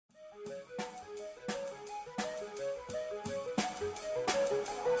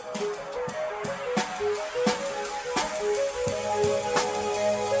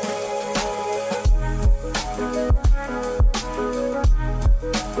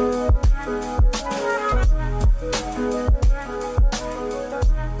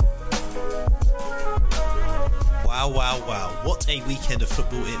a weekend of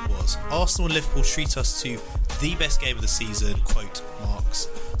football it was. Arsenal and Liverpool treat us to the best game of the season, quote marks,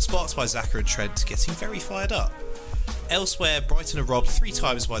 sparked by Xhaka and Trent getting very fired up. Elsewhere, Brighton are robbed 3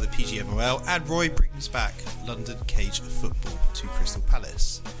 times by the PGMOL, and Roy brings back London Cage football to Crystal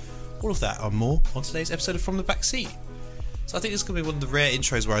Palace. All of that and more on today's episode of From the Back Seat. So I think this is going to be one of the rare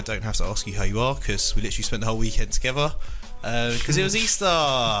intros where I don't have to ask you how you are, because we literally spent the whole weekend together, because it was Easter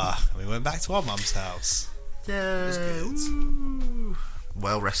and we went back to our mum's house. Yeah, it was good. Ooh.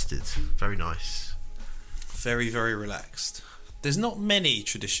 Well rested, very nice, very, very relaxed. There's not many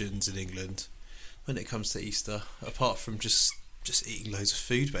traditions in England when it comes to Easter, apart from just eating loads of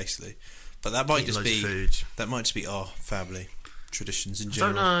food, basically. But that might just be our family traditions in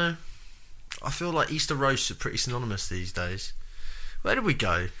general. I don't know. I feel like Easter roasts are pretty synonymous these days. Where did we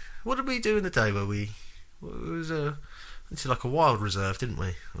go? What did we do in the day where we... It was into like a wild reserve, didn't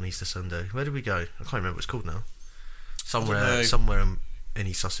we, on Easter Sunday? Where did we go? I can't remember what it's called now. Somewhere in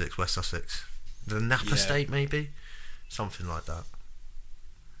East Sussex, West Sussex. The Napa Estate, maybe? Something like that.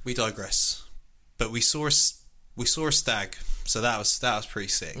 We digress. But we saw a stag, so that was pretty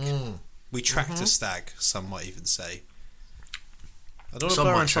sick. We tracked a stag, some might even say. I don't want to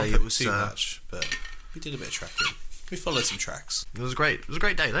blow around trumpet too much, but we did a bit of tracking. We followed some tracks. It was a great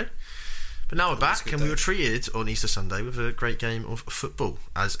day, though. But now we're back, and we were treated on Easter Sunday with a great game of football.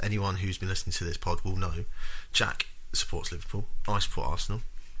 As anyone who's been listening to this pod will know, Jack supports Liverpool. I support Arsenal.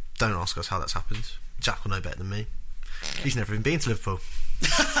 Don't ask us how that's happened. Jack will know better than me. He's never even been to Liverpool.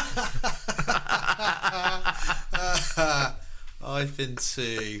 I've been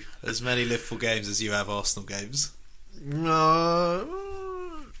to as many Liverpool games as you have Arsenal games. No,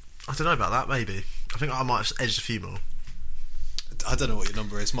 I don't know about that. Maybe I think I might have edged a few more. I don't know what your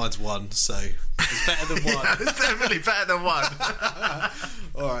number is. Mine's 1, so it's better than 1. Yeah, it's definitely better than 1.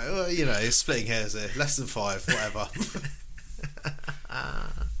 Alright, well, it's splitting hairs here. Less than 5, whatever.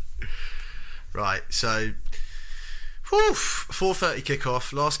 Right, so 4:30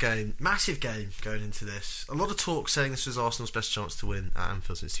 kickoff, last game, massive game going into this. A lot of talk saying this was Arsenal's best chance to win at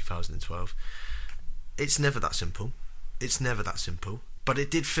Anfield since 2012. It's never that simple. But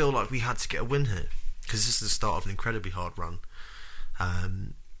it did feel like we had to get a win here, because this is the start of an incredibly hard run.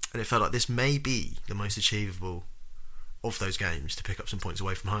 And it felt like this may be the most achievable of those games to pick up some points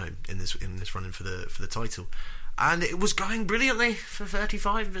away from home in this run-in for the title. And it was going brilliantly for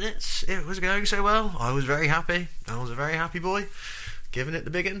 35 minutes. It was going so well. I was very happy. I was a very happy boy, giving it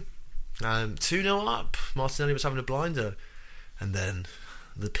the big one. 2-0 up. Martinelli was having a blinder. And then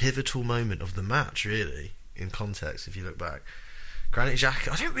the pivotal moment of the match, really, in context, if you look back. Granit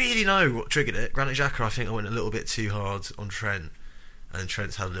Xhaka, I don't really know what triggered it. Granit Xhaka, I think I went a little bit too hard on Trent, and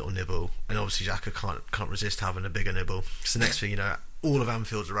Trent's had a little nibble, and obviously Xhaka can't resist having a bigger nibble. So the next thing you know, all of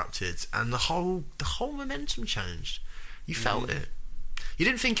Anfield's erupted, and the whole momentum changed. You felt it. You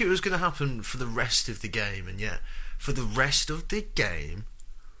didn't think it was going to happen for the rest of the game, and yet for the rest of the game,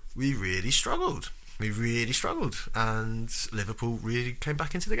 we really struggled. And Liverpool really came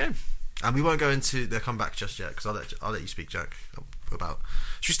back into the game. And we won't go into their comeback just yet, because I'll let you speak, Jack.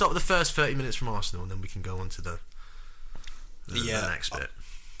 Should we start with the first 30 minutes from Arsenal, and then we can go on to the next bit?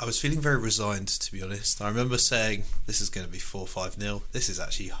 I was feeling very resigned, to be honest. I remember saying, this is going to be 4-5-0. This is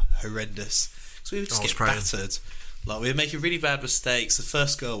actually horrendous. Because we would just get battered. Like, we were making really bad mistakes. The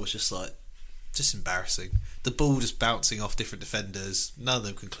first goal was just embarrassing. The ball just bouncing off different defenders. None of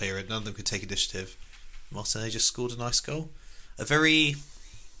them could clear it. None of them could take initiative. Martinelli just scored a nice goal. A very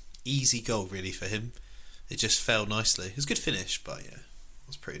easy goal, really, for him. It just fell nicely. It was a good finish, but yeah, I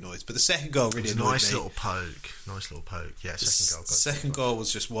was pretty annoyed. But the second goal really annoyed me. Nice little poke. Yeah, second goal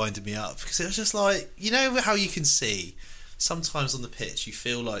was just winding me up, because it was just like, how you can see sometimes on the pitch you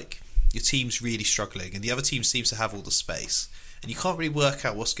feel like your team's really struggling and the other team seems to have all the space and you can't really work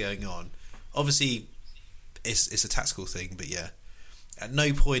out what's going on. Obviously it's a tactical thing, but yeah, at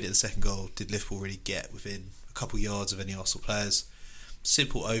no point in the second goal did Liverpool really get within a couple yards of any Arsenal players.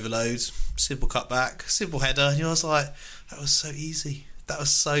 Simple overload, simple cutback, simple header, and I was like, that was so easy. That was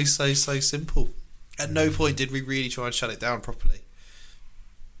so simple. At no point did we really try and shut it down properly.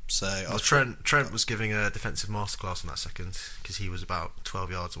 So Trent was giving a defensive masterclass in that second, because he was about 12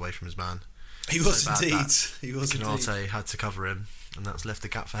 yards away from his man. He was indeed. Canate had to cover him, and that's left the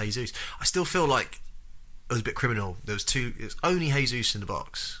gap for Jesus. I still feel like it was a bit criminal. It was only Jesus in the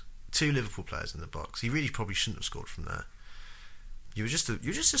box, 2 Liverpool players in the box. He really probably shouldn't have scored from there. You were just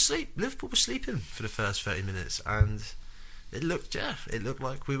asleep. Liverpool was sleeping for the first 30 minutes, and it looked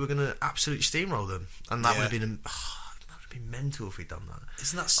like we were going to absolutely steamroll them, and that would have been mental if we'd done that.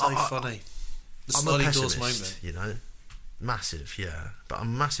 Isn't that so funny? The sliding doors moment, massive, yeah. But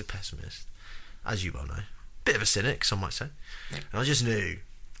I'm a massive pessimist, as you well know. bit of a cynic, some might say. And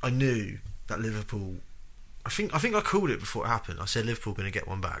I knew that Liverpool. I think I called it before it happened. I said Liverpool going to get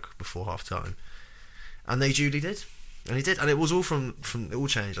one back before half time, and they duly did. And he did, and it was all from it all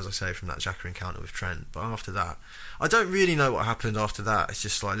changed, as I say, from that Xhaka encounter with Trent. But after that, I don't really know what happened after that. It's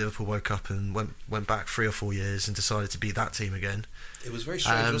just like Liverpool woke up and went back 3 or 4 years and decided to be that team again. It was very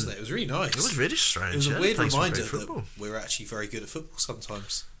strange, wasn't it? It was really nice. It was really strange. It was a weird reminder that we're actually very good at football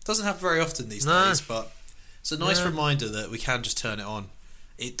sometimes. It doesn't happen very often these days, but it's a nice reminder that we can just turn it on.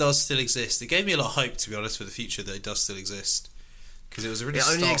 It does still exist. It gave me a lot of hope, to be honest, for the future that it does still exist. Because it was a really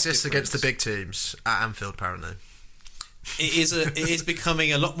stark only exists difference. against the big teams at Anfield, apparently. It is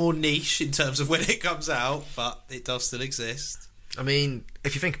becoming a lot more niche in terms of when it comes out, but it does still exist. I mean,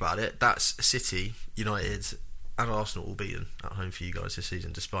 if you think about it, that's City, United, and Arsenal all beaten at home for you guys this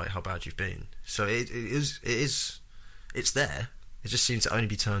season, despite how bad you've been. So it's there. It just seems to only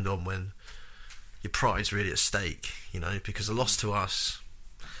be turned on when your pride's really at stake, because a loss to us,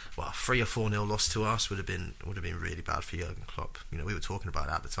 3 or 4-0 loss to us would have been really bad for Jurgen Klopp. We were talking about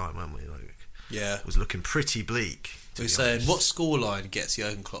it at the time, weren't we? It was looking pretty bleak. We were saying, what scoreline gets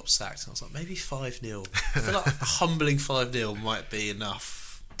Jurgen Klopp sacked? And I was like, maybe 5-0. I feel like a humbling 5-0 might be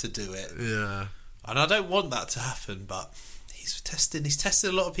enough to do it. Yeah. And I don't want that to happen, but he's testing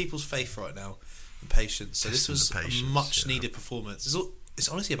a lot of people's faith right now and patience. So this was a much needed performance. It's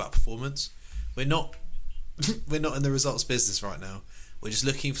honestly about performance. We're not in the results business right now. We're just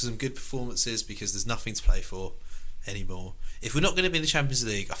looking for some good performances because there's nothing to play for anymore. If we're not going to be in the Champions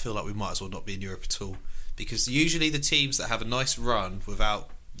League, I feel like we might as well not be in Europe at all, because usually the teams that have a nice run without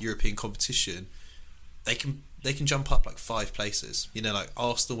European competition, they can jump up like 5 places. Like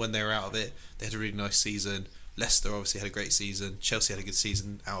Arsenal, when they were out of it, they had a really nice season. Leicester obviously had a great season. Chelsea had a good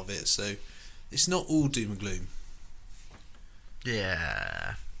season out of it. So it's not all doom and gloom.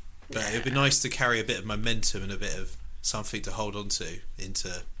 Yeah. But it would be nice to carry a bit of momentum and a bit of something to hold on to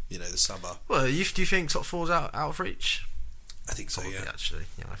into the summer. Well, do you think top 4's out of reach? I think so. Probably, actually.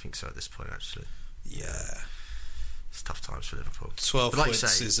 Yeah, I think so at this point. Actually. Yeah. It's tough times for Liverpool. 12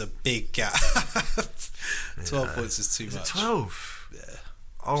 points is a big gap. 12 points is too much. 12? Yeah.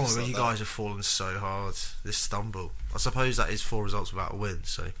 Oh my god, you guys have fallen so hard. This stumble. I suppose that is 4 results without a win,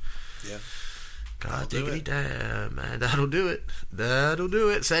 so. Yeah. God diggity damn, man. That'll do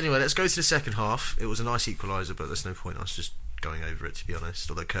it. So anyway, let's go to the second half. It was a nice equaliser, but there's no point us just going over it, to be honest.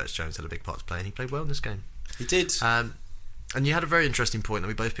 Although Curtis Jones had a big part to play, and he played well in this game. He did. And you had a very interesting point that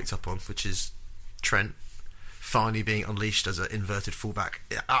we both picked up on, which is Trent finally being unleashed as an inverted fullback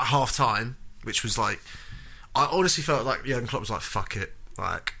at half time, which was like, I honestly felt like Jurgen Klopp was like, fuck it,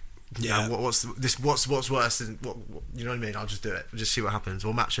 like, what's worse than what, you know what I mean? I'll just do it. We'll just see what happens.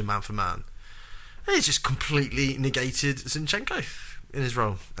 We'll match him man for man. And he's just completely negated Zinchenko in his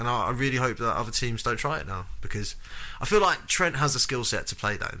role, and I really hope that other teams don't try it now, because I feel like Trent has the skill set to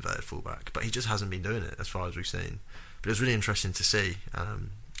play that inverted fullback, but he just hasn't been doing it as far as we've seen. But it was really interesting to see.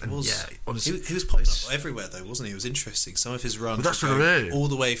 Honestly, he was popping up everywhere though, wasn't he? It was interesting. Some of his runs all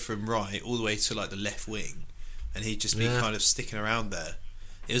the way from right, all the way to like the left wing, and he'd just be kind of sticking around there.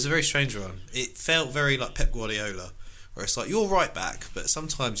 It was a very strange run. It felt very like Pep Guardiola, where it's like you're right back, but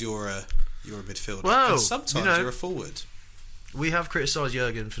sometimes you're a midfielder, and sometimes you're a forward. We have criticised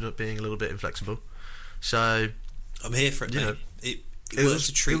Jurgen for not being a little bit inflexible, so I'm here for it, mate.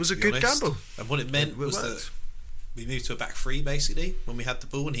 It was a good gamble, and what it meant was that we moved to a back 3 basically when we had the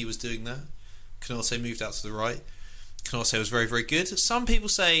ball, and he was doing that. Canate moved out to the right. Canate was very, very good. Some people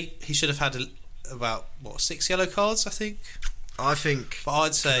say he should have had about 6 yellow cards, I think. But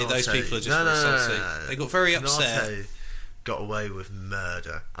I'd say those people are just salty. They got very upset. Got away with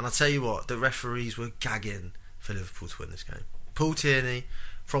murder, and I'll tell you what, the referees were gagging for Liverpool to win this game. Paul Tierney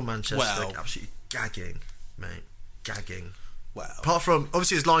from Manchester, absolutely gagging, mate, gagging. Wow. Apart from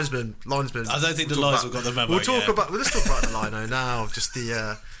obviously his linesman. I don't think the linesman got the memo. Let's talk about the lino now. Just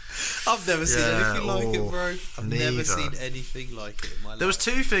the. I've never seen anything like it, bro. I've never seen anything like it in my life. There was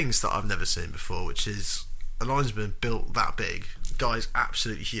 2 things that I've never seen before, which is a linesman built that big, guy's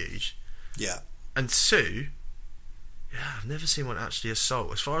absolutely huge. Yeah. And 2, I've never seen one actually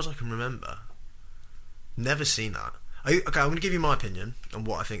assault, as far as I can remember. Never seen that. Okay, I'm going to give you my opinion on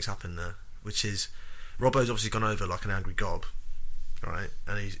what I think's happened there, which is Robbo's obviously gone over like an angry gob, right?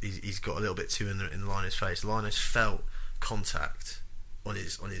 And he's got a little bit too in the line of his face. Linus felt contact on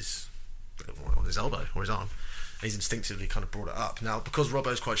his elbow or his arm. And he's instinctively kind of brought it up. Now, because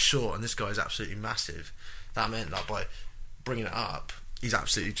Robbo's quite short and this guy is absolutely massive, that meant that by bringing it up, he's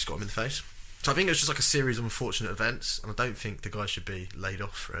absolutely just got him in the face. So I think it was just like a series of unfortunate events, and I don't think the guy should be laid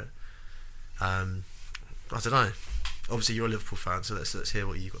off for it. I don't know. Obviously, you're a Liverpool fan, so let's hear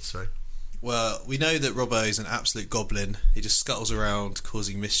what you got to say. Well, we know that Robbo is an absolute goblin. He just scuttles around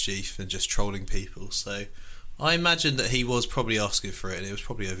causing mischief and just trolling people. So I imagine that he was probably asking for it and it was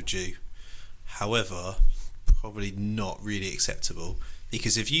probably overdue. However, probably not really acceptable,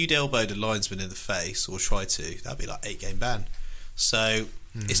 because if you'd elbowed a linesman in the face or tried to, that'd be like 8-game ban. So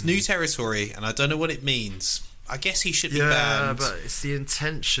it's new territory and I don't know what it means. I guess he should be banned. Yeah, but it's the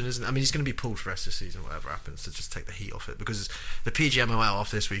intention, isn't it? I mean, he's going to be pulled for the rest of the season, whatever happens, to just take the heat off it, because the PGMOL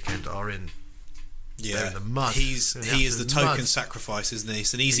after this weekend are in, they're in the mud. He is the token sacrifice, isn't he?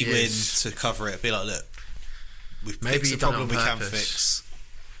 It's an easy win to cover it. Be like, look, we've fixed the problem we can fix.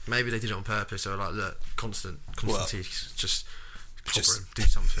 Maybe they did it on purpose. They were like, look, Constantine, just him, do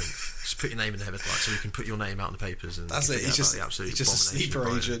something. Just put your name in the headlight so we can put your name out in the papers. And that's it. He's just a sleeper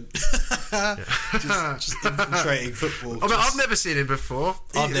agent. just infiltrating football. I mean, I've never seen him before.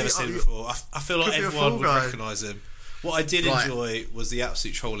 I've never seen him before. I feel like everyone would recognise him. What I did enjoy was the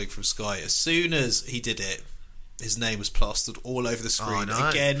absolute trolling from Sky. As soon as he did it, his name was plastered all over the screen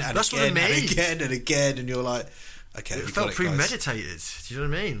again and again, and you're like, okay, it felt premeditated. Do you know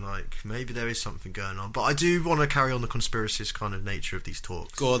what I mean? Like, maybe there is something going on. But I do want to carry on the conspiracist kind of nature of these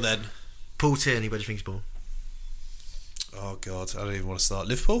talks. Go on then. Paul Tierney, where do you think he's born? Oh God, I don't even want to start.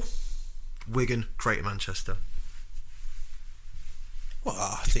 Liverpool? Wigan, Greater Manchester. Well,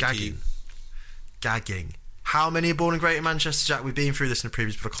 I think Gagging. How many are born in Greater Manchester, Jack? We've been through this in the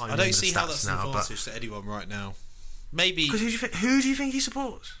previous, but I don't see how that's an advantage to anyone right now. Maybe because who do you think he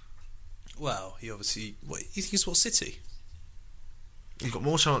supports? Well, he obviously. What, you think he supports City? He's got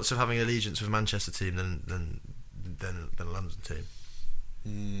more chance of having allegiance with a Manchester team than a London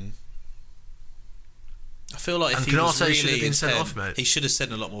team. I feel like if he was really should have been sent off, mate. He should have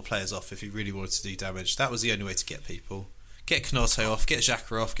sent a lot more players off if he really wanted to do damage. That was the only way to get people. Get Konate off, get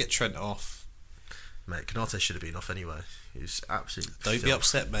Xhaka off, get Trent off. Mate, Konate should have been off anyway. He was absolutely. Don't be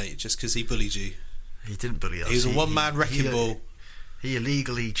upset, mate, just because he bullied you. He didn't bully us. He was a one-man wrecking ball. He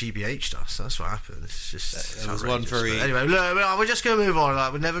illegally GBH'd us. That's what happened. It's just. It was one very. But anyway, look, we're just going to move on.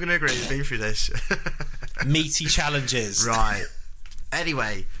 Like, we're never going to agree. We've been through this. Meaty challenges. Right.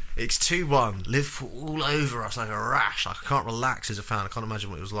 Anyway, it's 2-1. Liverpool all over us like a rash. Like, I can't relax as a fan. I can't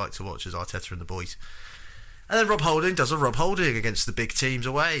imagine what it was like to watch as Arteta and the boys. And then Rob Holding does a Rob Holding against the big teams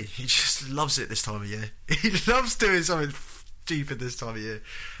away. He just loves it this time of year. He loves doing something stupid this time of year.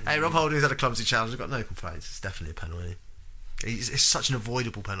 Hey, Rob Holding's had a clumsy challenge. I've got no complaints. It's definitely a penalty. It's such an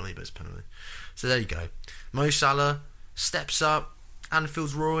avoidable penalty, but it's a penalty. So there you go. Mo Salah steps up.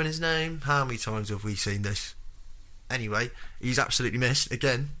 Anfield's roaring his name. How many times have we seen this? Anyway, he's absolutely missed.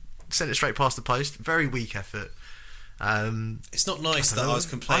 Again, sent it straight past the post. Very weak effort. It's not nice that I was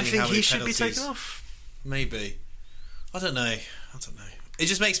complaining. I think how he should penalties. Be taken off. Maybe. I don't know. It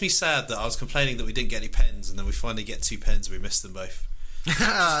just makes me sad that I was complaining that we didn't get any pens, and then we finally get 2 pens and we missed them both.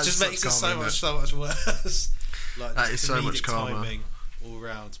 just makes it so much worse. Like, that is so much timing all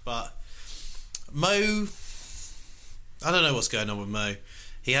round. But Mo, I don't know what's going on with Mo.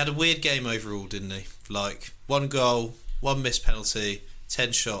 He had a weird game overall, didn't he? Like 1 goal, 1 missed penalty,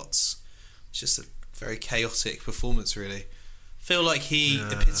 10 shots. It's just a very chaotic performance, really. I feel like he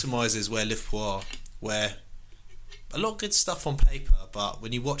epitomises where Liverpool are, where a lot of good stuff on paper, but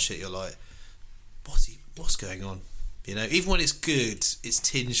when you watch it, you're like, what's going on? You know, even when it's good, it's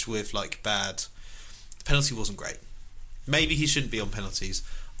tinged with like bad. The penalty wasn't great. Maybe he shouldn't be on penalties.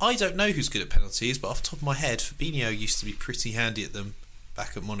 I don't know who's good at penalties, but off the top of my head, Fabinho used to be pretty handy at them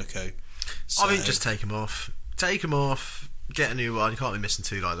back at Monaco. So, I mean, just take him off. Take him off. Get a new one. You can't be missing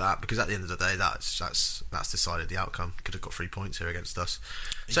 2 like that, because at the end of the day, that's decided the outcome. Could have got 3 points here against us.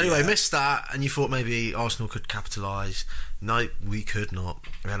 So anyway, missed that, and you thought maybe Arsenal could capitalise. No, we could not.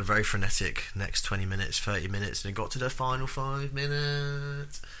 We had a very frenetic next 20 minutes, 30 minutes, and it got to the final 5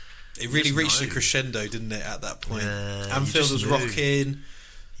 minutes. It really reached a crescendo, didn't it, at that point? Anfield was rocking.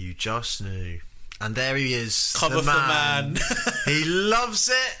 You just knew. And there he is. Come off the man. He loves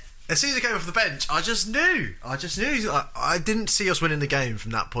it. As soon as he came off the bench, I just knew. I didn't see us winning the game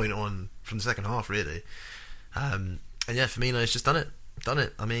from that point on, from the second half, really. And yeah, Firmino's just done it.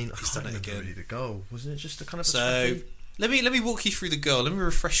 I mean, he's done it again. Really the goal, wasn't it? Just a kind of. So let me walk you through the goal. Let me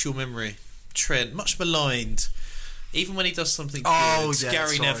refresh your memory. Trent, much maligned. Even when he does something good,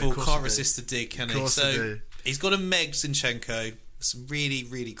 Gary Neville can't resist the dig, can he? So he's got a Meg Zinchenko, some really,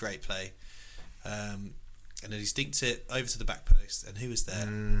 really great play. And then he's dinked it over to the back post, and who was there?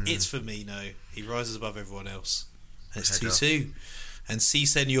 It's Firmino. He rises above everyone else, and it's 2-2. And Si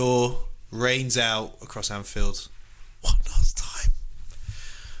Senor rains out across Anfield one last time.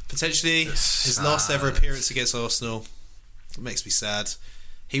 Potentially his last ever appearance against Arsenal. It makes me sad.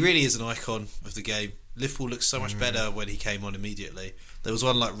 He really is an icon of the game. Liverpool looked so much better when he came on immediately. There was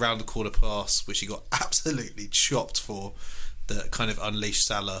one like round the corner pass which he got absolutely chopped for, that kind of unleashed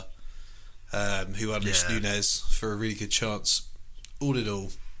Salah, who unleashed Nunez for a really good chance. All in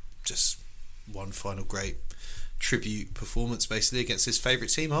all, just one final great tribute performance basically against his favourite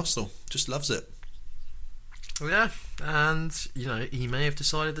team, Arsenal. Just loves it. Yeah, and he may have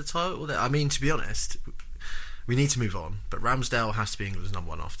decided the title there. I mean, to be honest, we need to move on, but Ramsdale has to be England's number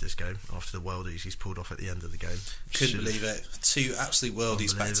one after this game, after the worldies he's pulled off at the end of the game. Couldn't believe it. 2 absolute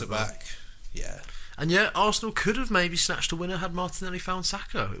worldies back to back. Yeah. And yeah, Arsenal could have maybe snatched a winner had Martinelli found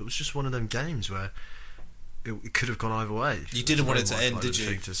Saka. It was just one of them games where it could have gone either way. You didn't want it to end, did you?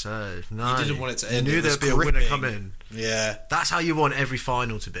 Thing to say. No, you didn't want it to end. You knew there'd be a winner coming. Yeah. That's how you want every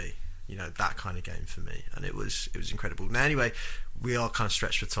final to be. That kind of game for me, and it was incredible. Now, anyway, we are kind of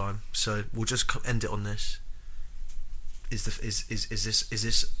stretched for time, so we'll just end it on this. Is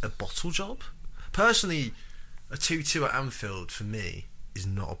this a bottle job? Personally, a 2-2 at Anfield for me is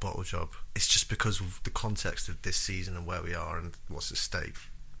not a bottle job. It's just because of the context of this season and where we are and what's at stake,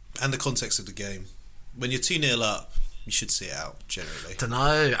 and the context of the game. When you're 2-0 up, you should see it out generally. Don't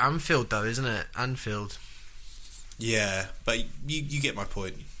know. Anfield though, isn't it? Anfield. Yeah, but you get my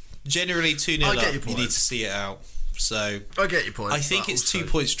point. Generally 2-0 up, you need to see it out. So I get your point. I think it's 2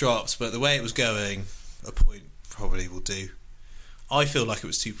 points dropped, but the way it was going, a point probably will do. I feel like it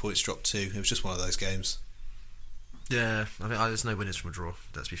was 2 points dropped too. It was just one of those games. Yeah, I mean, there's no winners from a draw.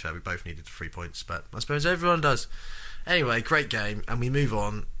 Let's be fair, we both needed the 3 points, but I suppose everyone does. Anyway, great game, and we move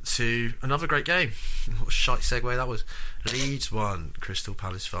on to another great game. What a shite segue that was. Leeds 1, Crystal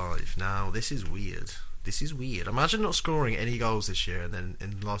Palace 5. Now, this is weird. Imagine not scoring any goals this year, and then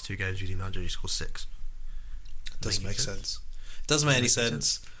in the last 2 games, you imagine you score 6. Doesn't make sense. Doesn't make any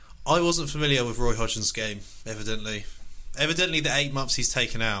sense. I wasn't familiar with Roy Hodgson's game, evidently. Evidently, the 8 months he's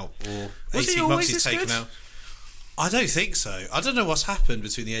taken out, or 18 months he's taken out. I don't think so. I don't know what's happened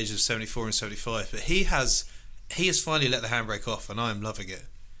between the ages of 74 and 75, but he has finally let the handbrake off, and I am loving it.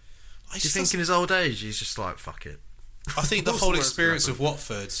 Do you think in his old age he's just like, fuck it? I think the whole experience of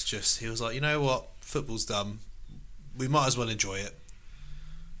Watford, he was like, you know what, football's dumb. We might as well enjoy it.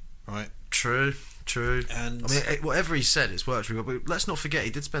 Right? True. And I mean, whatever he said, it's worked really well. But let's not forget, he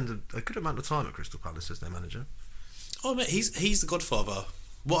did spend a good amount of time at Crystal Palace as their manager. Oh, mate, he's the godfather.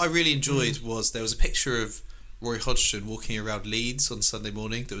 What I really enjoyed was there was a picture of Roy Hodgson walking around Leeds on Sunday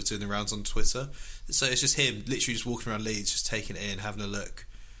morning that was doing the rounds on Twitter. So it's just him literally just walking around Leeds, just taking it in, having a look,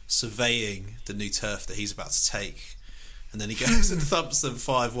 surveying the new turf that he's about to take. And then he goes and thumps them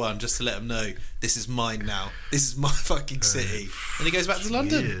 5-1 just to let them know, this is mine now. This is my fucking city. And he goes back to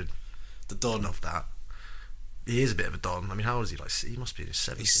London. Weird. The Don. Love that. He is a bit of a Don. I mean, how old is he? Like, he must be in his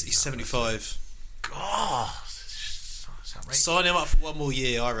 70s. He's 75. God. Sign him up for 1 more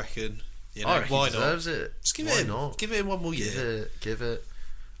year, I reckon. I reckon why he deserves it. Just give Why it in. not? Give it in 1 more year. Give it.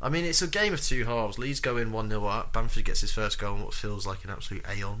 I mean, it's a game of 2 halves. Leeds go in 1-0 up. Bamford gets his first goal in what feels like an absolute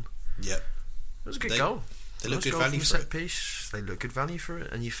aeon. Yep. It was a good goal. They look good value for it. Piece. They look good value for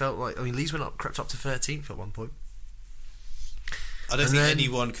it, and you felt like, I mean, Leeds crept up to 13th at one point. I don't think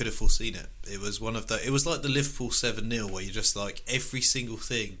anyone could have foreseen it. It was it was like the Liverpool 7-0 where you're just like, every single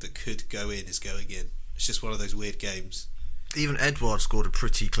thing that could go in is going in. It's just one of those weird games. Even Edouard scored a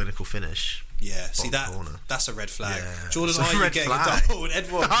pretty clinical finish. Yeah, see that's a red flag. Yeah. Jordan Ayew getting a goal and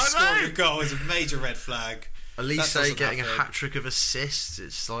Edouard scoring a goal is a major red flag. Elise getting a hat-trick of assists.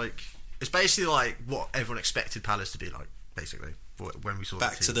 It's basically like what everyone expected Palace to be like, basically, when we saw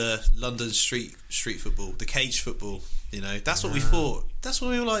back to the London street football, the cage football. That's what we thought. That's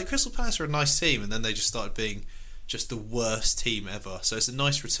what we were like. Crystal Palace are a nice team, and then they just started being just the worst team ever. So it's a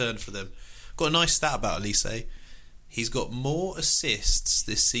nice return for them. Got a nice stat about Elise. He's got more assists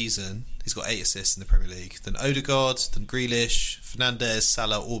this season. He's got 8 assists in the Premier League than Odegaard, than Grealish, Fernandes,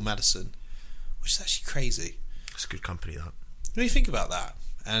 Salah, or Maddison, which is actually crazy. It's good company, that. When you think about that,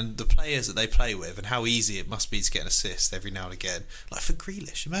 and the players that they play with, and how easy it must be to get an assist every now and again. Like for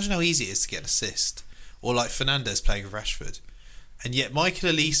Grealish, imagine how easy it is to get an assist. Or like Fernandes playing with Rashford. And yet Michael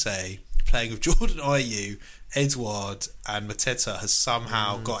Elise playing with Jordan Ayew, Edouard, and Mateta has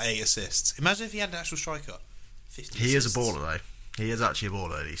somehow got 8 assists. Imagine if he had an actual striker. 50 He assists. is a baller, though. He is actually a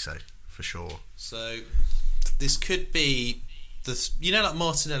baller, Elise, for sure. So this could be like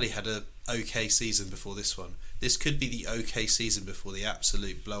Martinelli had a okay season before this one. This could be the okay season before the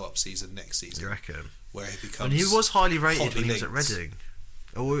absolute blow-up season next season. You reckon? Where he becomes. And he was highly rated when he was linked. at Reading.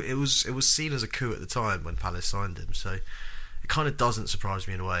 It was seen as a coup at the time when Palace signed him. So it kind of doesn't surprise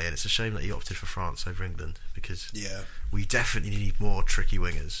me in a way, and it's a shame that he opted for France over England because we definitely need more tricky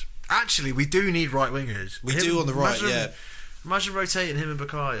wingers. Actually, we do need right wingers. We do on the right, yeah. Imagine rotating him and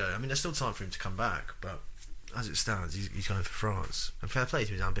Bukayo. I mean, there's still time for him to come back, but as it stands, he's going for France. And fair play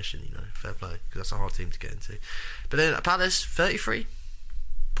to his ambition, fair play, because that's a hard team to get into. But then at Palace, 33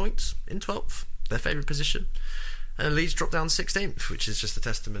 points in 12th, their favourite position. And Leeds dropped down 16th, which is just a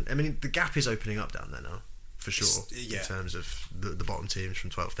testament. I mean, the gap is opening up down there now, for sure, in terms of the bottom teams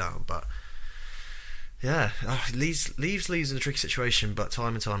from 12th down. But yeah, Leeds in a tricky situation, but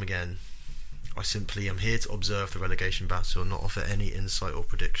time and time again, I simply am here to observe the relegation battle and not offer any insight or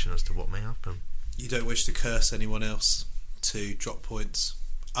prediction as to what may happen. You don't wish to curse anyone else to drop points.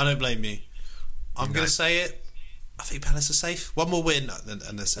 I don't blame you. I'm going to say it. I think Palace are safe. One more win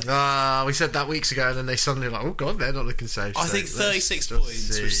and they're safe. We said that weeks ago and then they suddenly oh God, they're not looking safe. I think 36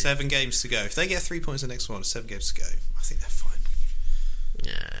 points with 7 games to go. If they get 3 points in the next one, 7 games to go, I think they're fine.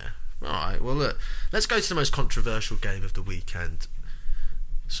 Yeah. Alright, well look, let's go to the most controversial game of the weekend.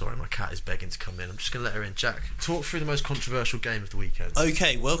 Sorry, my cat is begging to come in. I'm just going to let her in. Jack, talk through the most controversial game of the weekend.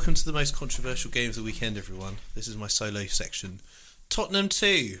 Okay, welcome to the most controversial game of the weekend, everyone. This is my solo section. Tottenham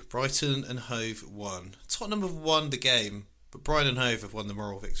 2, Brighton and Hove 1. Tottenham have won the game, but Brighton and Hove have won the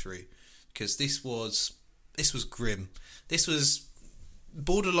moral victory. Because this was grim. This was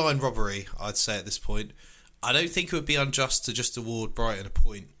borderline robbery, I'd say at this point. I don't think it would be unjust to just award Brighton a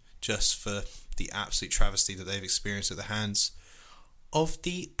point just for the absolute travesty that they've experienced at the hands of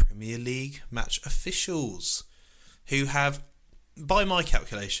the Premier League match officials, who have, by my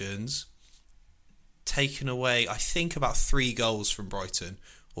calculations, taken away, I think, about 3 goals from Brighton,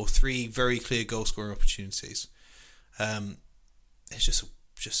 or 3 very clear goal scoring opportunities. It's just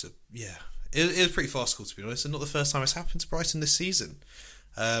it was pretty farcical, to be honest, and not the first time it's happened to Brighton this season.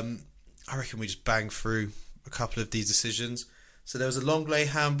 I reckon we just bang through a couple of these decisions. So there was a long lay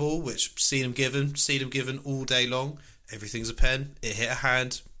handball, which seen him given all day long. Everything's a pen. It hit a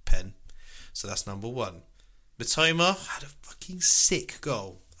hand, pen. So that's number 1. Matoma had a fucking sick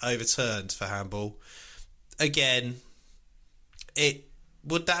goal overturned for handball. Again,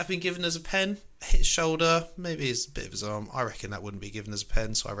 would that have been given as a pen? Hit his shoulder, maybe it's a bit of his arm. I reckon that wouldn't be given as a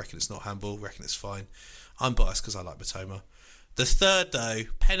pen, so I reckon it's not handball. I reckon it's fine. I'm biased because I like Matoma. The third, though,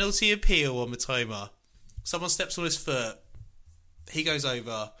 penalty appeal on Matoma. Someone steps on his foot. He goes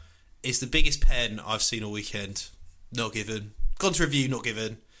over. It's the biggest pen I've seen all weekend. Not given. Gone to review, not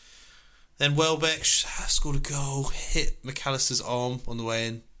given. Then Welbeck scored a goal, hit McAllister's arm on the way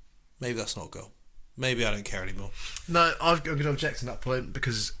in. Maybe that's not a goal. Maybe I don't care anymore. No, I'm going to object on that point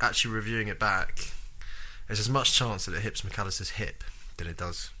because actually reviewing it back, there's as much chance that it hits McAllister's hip than it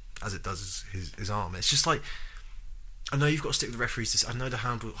does his arm. It's just like, I know you've got to stick with the referees. I know the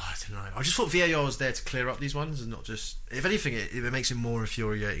handball. I don't know. I just thought VAR was there to clear up these ones and not just. If anything, it makes it more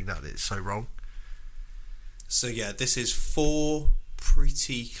infuriating that it's so wrong. So yeah, this is 4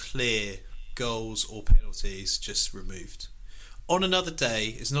 pretty clear goals or penalties just removed. On another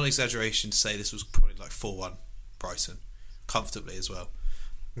day, it's not an exaggeration to say this was probably like 4-1 Brighton, comfortably as well.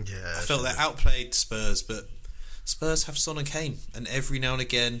 Yeah, I felt they outplayed Spurs, but Spurs have Son and Kane, and every now and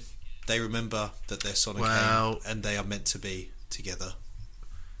again they remember that they're Son and Kane, and they are meant to be together.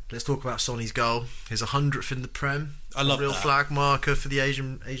 Let's talk about Sonny's goal. His 100th in the Prem. I love real that. Flag marker for the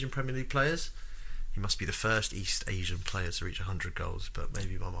Asian Premier League players. He must be the first East Asian player to reach 100 goals, but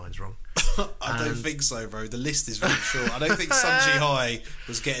maybe my mind's wrong. I don't think so, bro. The list is very short. I don't think Sun Ji Hai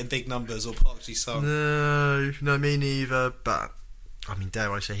was getting big numbers, or Park Ji Sung. No, me neither. But I mean,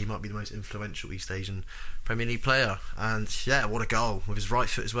 dare I say, he might be the most influential East Asian Premier League player. And yeah, what a goal with his right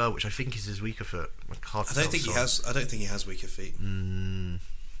foot as well, which I think is his weaker foot. I don't think he has weaker feet.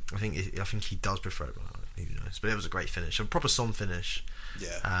 I think he does prefer it. Who knows? But it was a great finish, a proper Son finish.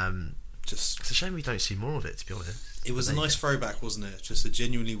 Yeah. It's a shame we don't see more of it, to be honest. It was a nice throwback, wasn't it? Just a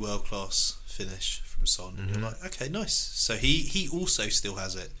genuinely world-class finish from Son. And you're like, okay, nice. So he also still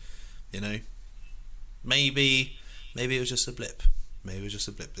has it, you know? Maybe it was just a blip. Maybe it was just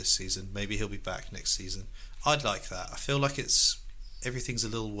a blip this season. Maybe he'll be back next season. I'd like that. I feel like everything's a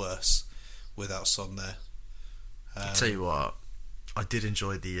little worse without Son there. I'll tell you what, I did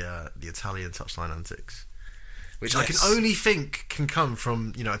enjoy the Italian touchline antics, which yes. I can only think can come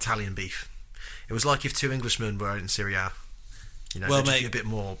from, Italian beef. It was like if 2 Englishmen were in Serie A. Well, mate, a bit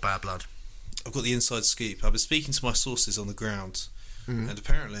more bad blood. I've got the inside scoop. I've been speaking to my sources on the ground, and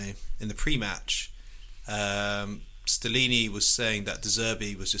apparently in the pre-match, Stellini was saying that De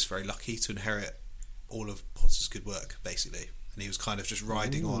Zerbi was just very lucky to inherit all of Potter's good work, basically, and he was kind of just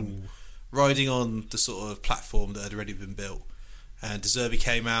riding on the sort of platform that had already been built. And De Zerbi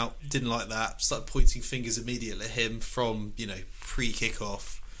came out, didn't like that, started pointing fingers immediately at him from,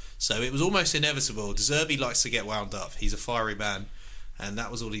 pre-kick-off. So it was almost inevitable. De Zerbi likes to get wound up. He's a fiery man, and that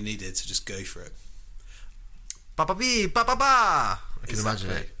was all he needed to just go for it. ba ba bee ba ba ba. I can Exactly.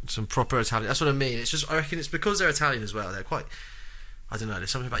 imagine it. Some proper Italian. That's what I mean. It's just, I reckon it's because they're Italian as well. They're quite, I don't know,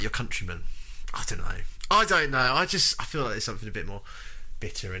 there's something about your countrymen. I don't know. I feel like there's something a bit more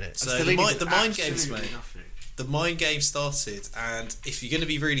bitter in it. So And the Stellini did mind games, absolutely mate. nothing. The mind game started, and if you're going to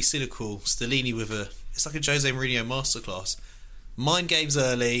be really cynical, Stellini it's like a Jose Mourinho masterclass. Mind games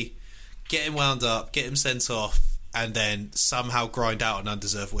early, get him wound up, get him sent off, and then somehow grind out an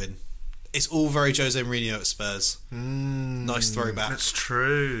undeserved win. It's all very Jose Mourinho at Spurs. Nice throwback. That's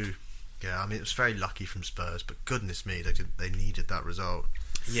true. Yeah, I mean, it was very lucky from Spurs, but goodness me, they needed that result.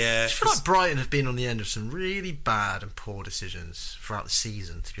 Yeah. I feel like Brighton have been on the end of some really bad and poor decisions throughout the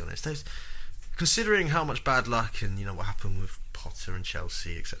season, to be honest. Considering how much bad luck and, you know, what happened with Potter and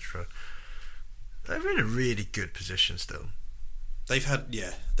Chelsea, etc., they're in a really good position still. They've had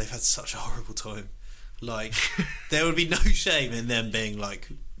such a horrible time. Like, there would be no shame in them being like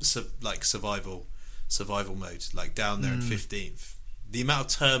survival mode, like down there in 15th. The amount of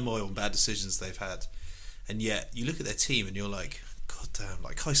turmoil and bad decisions they've had, and yet you look at their team and you're like, God damn!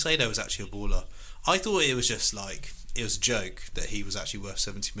 Like Caicedo was actually a baller. I thought it was just like it was a joke that he was actually worth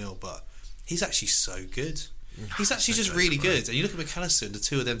 70 mil, but he's actually so good. He's actually just really good. And you look at McAllister and the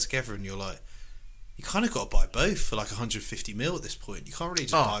two of them together, and you're like, you kind of got to buy both for like 150 mil at this point. You can't really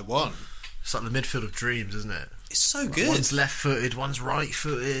just buy one. It's like the midfield of dreams, isn't it? It's so Like, good. One's left-footed, one's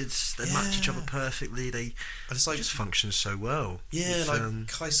right-footed. They match each other perfectly. They it's like, just function so well. Yeah, It's, like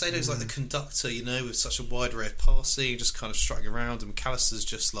Caicedo's like the conductor, you know, with such a wide array of passing, just kind of strutting around, and McAllister's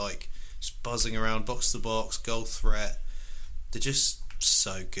just buzzing around box to box, goal threat. They're just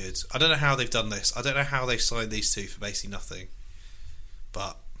so good. I don't know how they've done this. I don't know how they've signed these two for basically nothing,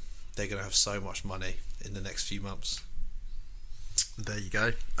 but they're going to have so much money in the next few months. There you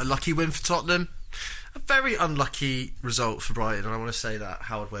go. A lucky win for Tottenham. A very unlucky result for Brighton, and I want to say that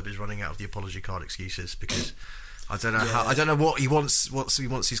Howard Webb is running out of the apology card excuses, because I don't know I don't know what he wants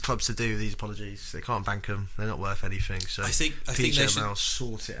his clubs to do with these apologies. They can't bank them. They're not worth anything. So I think they should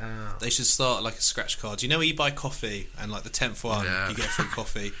sort it out. They should start like a scratch card. You know where you buy coffee and like the 10th one you get free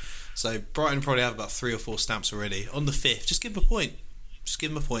coffee. So Brighton probably have about 3 or 4 stamps already. On the 5th, just give them a point. Just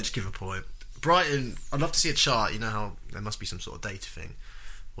give them a point. Brighton, I'd love to see a chart. You know how there must be some sort of data thing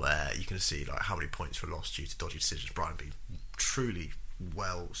where you can see like how many points were lost due to dodgy decisions. Brighton being truly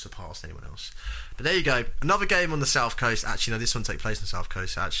well surpassed anyone else. But there you go. Another game on the South Coast. Actually, no, this one takes place on the South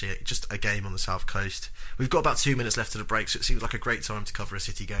Coast. Actually, just a game on the South Coast. We've got about 2 minutes left of the break, so it seems like a great time to cover a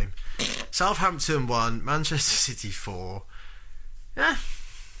City game. Southampton 1, Manchester City 4. Yeah.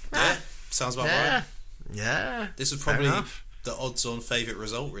 Sounds about right. Yeah. This was probably the odds-on favourite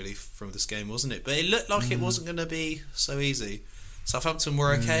result, really, from this game, wasn't it? But it looked like it wasn't going to be so easy. Southampton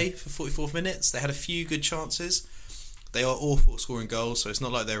were okay for 44 minutes. They had a few good chances. They are awful at scoring goals, so it's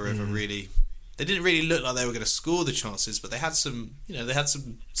not like they were ever really... They didn't really look like they were going to score the chances, but they had some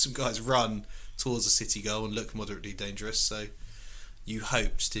guys run towards the City goal and look moderately dangerous, so you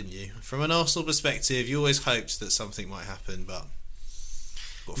hoped, didn't you? From an Arsenal perspective, you always hoped that something might happen, but...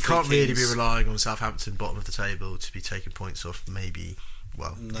 You can't really be relying on Southampton, bottom of the table, to be taking points off the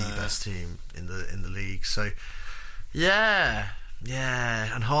best team in the league. So, yeah,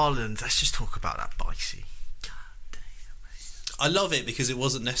 and Haaland. Let's just talk about that Bicey. God damn. I love it because it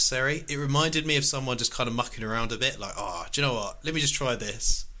wasn't necessary. It reminded me of someone just kind of mucking around a bit, like, do you know what? Let me just try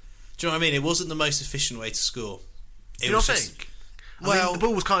this. Do you know what I mean? It wasn't the most efficient way to score. You don't think? Well, the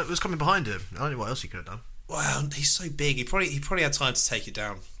ball was coming behind him. I don't know what else he could have done. Well, he's so big. He probably had time to take it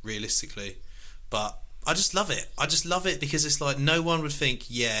down, realistically. But I just love it. I just love it because it's like no one would think,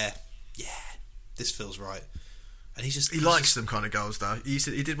 yeah, this feels right. And he likes them kind of goals, though. He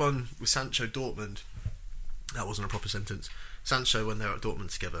did one with Sancho Dortmund. That wasn't a proper sentence. Sancho, when they were at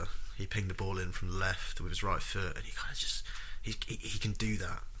Dortmund together, he pinged the ball in from the left with his right foot, and he kind of just he can do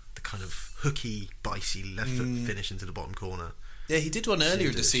that. The kind of hooky, Bicey left foot finish into the bottom corner. Yeah, he did one earlier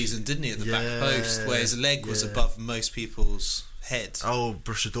in the season, didn't he, at the back post, where his leg was above most people's head. Oh,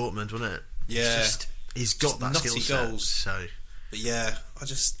 Borussia Dortmund, wasn't it? Yeah. He's got that skill set. Goals. So. But yeah, I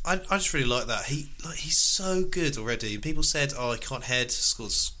just really like that. He's so good already. And people said, he can't head.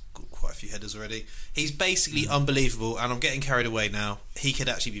 Scored quite a few headers already. He's basically unbelievable, and I'm getting carried away now. He could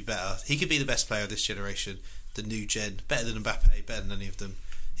actually be better. He could be the best player of this generation, the new gen, better than Mbappe, better than any of them.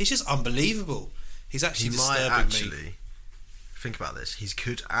 He's just unbelievable. He's actually disturbing me. Think about this. He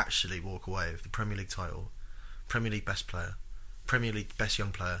could actually walk away with the Premier League title, Premier League best player, Premier League best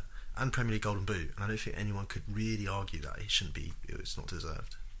young player, and Premier League Golden Boot. And I don't think anyone could really argue that it's not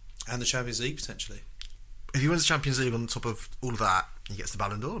deserved. And the Champions League, potentially. If he wins the Champions League on top of all of that, he gets the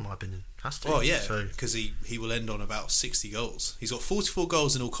Ballon d'Or, in my opinion. Has to. Oh, yeah, because he will end on about 60 goals. He's got 44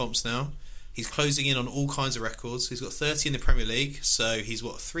 goals in all comps now. He's closing in on all kinds of records. He's got 30 in the Premier League, so he's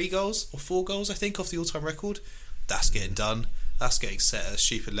 3 goals or 4 goals, I think, off the all-time record. That's getting done. That's getting set at a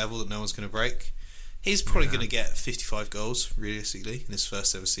stupid level that no one's going to break. He's probably going to get 55 goals, realistically, in his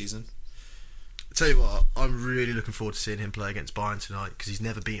first ever season. I tell you what, I'm really looking forward to seeing him play against Bayern tonight, because he's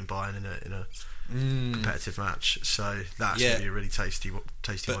never beaten Bayern in a competitive match. So that's going to be a really tasty one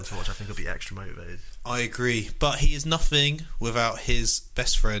to watch. I think he'll be extra motivated. I agree, but he is nothing without his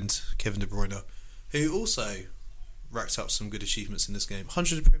best friend Kevin De Bruyne, who also racked up some good achievements in this game.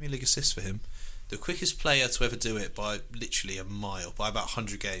 100 Premier League assists for him. The quickest player to ever do it by literally a mile, by about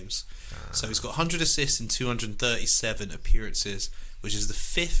 100 games. So he's got 100 assists in 237 appearances, which is the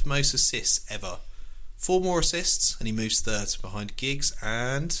 5th most assists ever. 4 more assists, and he moves third behind Giggs.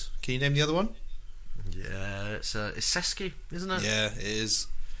 And can you name the other one? Yeah, it's Seski, isn't it? Yeah, it is.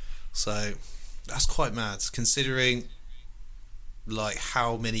 So that's quite mad, considering like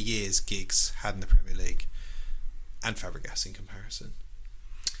how many years Giggs had in the Premier League, and Fabregas in comparison.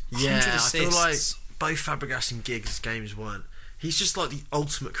 Yeah, I feel like both Fabregas and Giggs' games weren't. He's just like the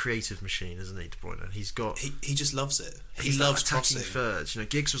ultimate creative machine, isn't he, De Bruyne? He's got. He just loves it. He loves crossing attacking thirds. You know,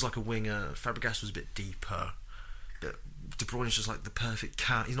 Giggs was like a winger. Fabregas was a bit deeper. But De Bruyne's just like the perfect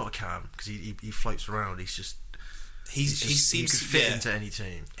cam. He's not a cam because he floats around. He's just. He could fit into any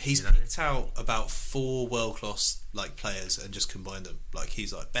team. He's picked out about 4 world class like players and just combined them. Like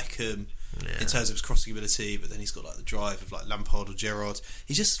he's like Beckham in terms of his crossing ability, but then he's got like the drive of like Lampard or Gerrard.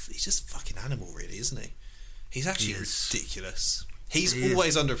 He's just fucking animal, really, isn't he? He's actually ridiculous. He's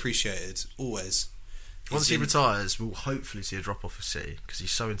always underappreciated. Always. Once he retires, we'll hopefully see a drop off of City because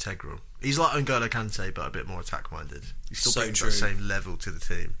he's so integral. He's like N'Golo Kante, but a bit more attack minded. He's still bringing the same level to the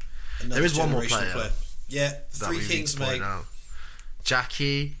team. There is one more player. Yeah, 3 Kings, mate.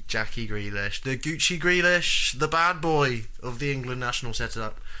 Jackie Grealish, the Gucci Grealish, the bad boy of the England national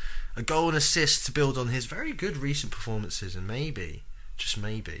setup. A goal and assist to build on his very good recent performances, and maybe, just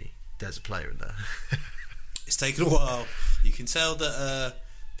maybe, there's a player in there. It's taken a while. You can tell that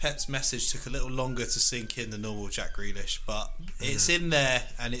Pep's message took a little longer to sink in than normal Jack Grealish, but it's in there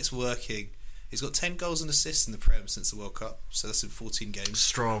and it's working. He's got 10 goals and assists in the Prem since the World Cup, so that's in 14 games.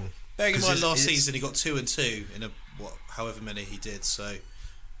 Strong. Bearing in mind last season he got 2 and 2 in however many he did, so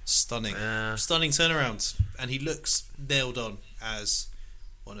stunning turnaround, and he looks nailed on as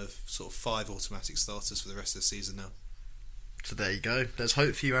one of sort of 5 automatic starters for the rest of the season now. So there you go. There's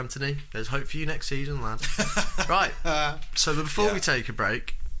hope for you, Anthony. There's hope for you next season, lad. Right. So before we take a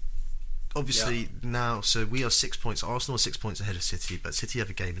break, obviously now, so we are 6 points. Arsenal are 6 points ahead of City, but City have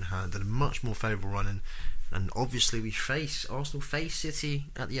a game in hand and a much more favourable run. And obviously Arsenal face City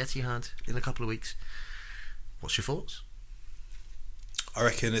at the Etihad in a couple of weeks. What's your thoughts? I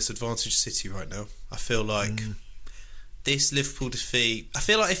reckon it's advantage City right now. I feel like this Liverpool defeat, I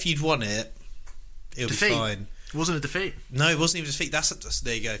feel like if you'd won it, it would be fine. It wasn't a defeat. No, it wasn't even a defeat.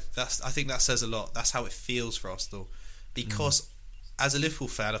 There you go. I think that says a lot. That's how it feels for Arsenal. Because as a Liverpool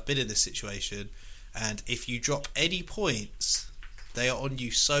fan, I've been in this situation, and if you drop any points, they are on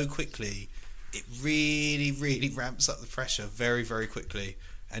you so quickly. It really, really ramps up the pressure very, very quickly.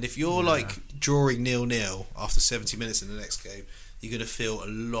 And if you're like drawing 0-0 after 70 minutes in the next game, you're going to feel a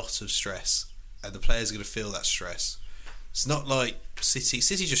lot of stress, and the players are going to feel that stress. It's not like City.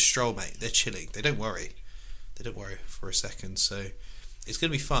 City just stroll, mate. They're chilling. They don't worry. They don't worry for a second. So it's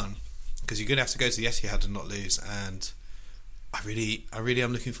going to be fun because you're going to have to go to the Etihad and not lose. And I really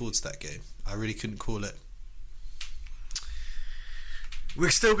am looking forward to that game. I really couldn't call it. We're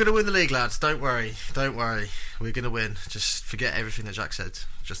still going to win the league, lads. Don't worry. We're going to win. Just forget everything that Jack said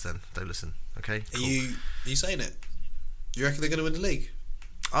just then. Don't listen. Okay? Cool. Are you saying it? Do you reckon they're going to win the league?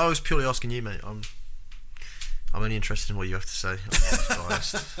 I was purely asking you, mate. I'm only interested in what you have to say. I'm not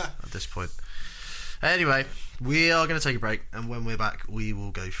biased at this point. Anyway, we are going to take a break, and when we're back, we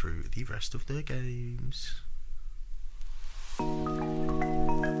will go through the rest of the games.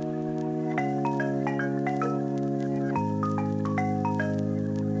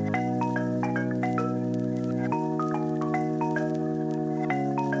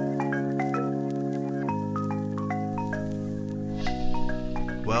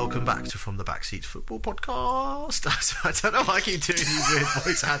 Welcome back to From the Backseat Football Podcast. I don't know why I keep doing these weird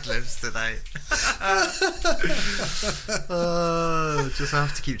voice ad-libs today. Just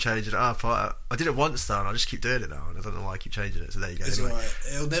have to keep changing it up. I did it once though, and I just keep doing it now, and I don't know why I keep changing it. So there you go. It's anyway. Alright.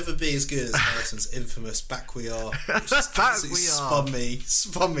 It'll never be as good as Harrison's infamous "Back We Are," which just Back We Are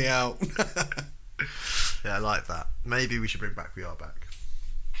spun me out. Yeah, I like that. Maybe we should bring "Back We Are" back.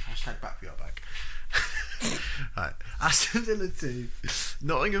 Hashtag "Back We Are" back. Right. Aston Villa 2,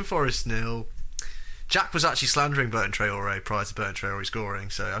 Nottingham Forest 0. Jack was actually slandering Bertrand Traoré prior to Bertrand Traoré scoring,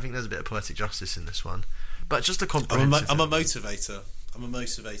 so I think there's a bit of poetic justice in this one. But just a comprehensive... I'm a motivator.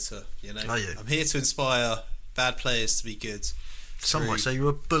 You know. Are you? I'm here to inspire bad players to be good. Some might say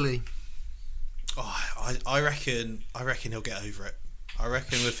you're a bully. Oh, I reckon he'll get over it. I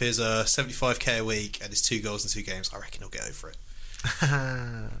reckon with his 75k a week and his 2 goals in 2 games, I reckon he'll get over it.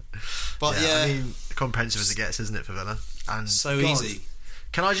 But yeah, I mean, comprehensive as it gets, isn't it, for Villa? And so easy.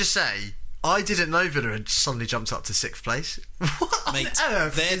 Can I just say, I didn't know Villa had suddenly jumped up to 6th place. What Mate, on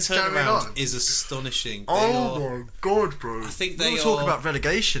earth their is going turnaround on? is astonishing. My god, bro! I think we they were talking are... about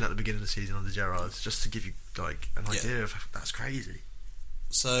relegation at the beginning of the season under Gerrard, just to give you like an idea of that's crazy.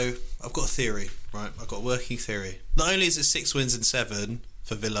 So I've got a theory, right? I've got a working theory. Not only is it 6 wins and 7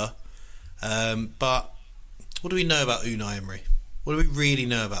 for Villa, but what do we know about Unai Emery? What do we really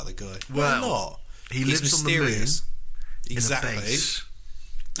know about the guy? Well, a lot. He He's lives mysterious. on the moon Exactly. in a base.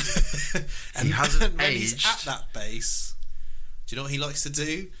 And He hasn't when he's aged. at that base, do you know what he likes to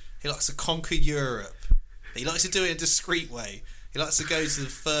do? He likes to conquer Europe. He likes to do it in a discreet way. He likes to go to the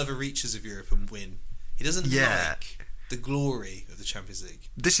further reaches of Europe and win. He doesn't like the glory of the Champions League.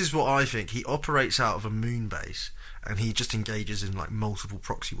 This is what I think. He operates out of a moon base, and he just engages in like multiple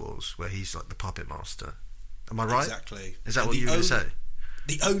proxy wars where he's like the puppet master. Am I right? Exactly. Is that And what you were going to say?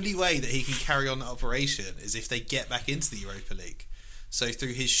 The only way that he can carry on that operation is if they get back into the Europa League. So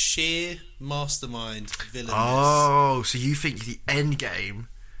through his sheer mastermind villainous... Oh, so you think the end game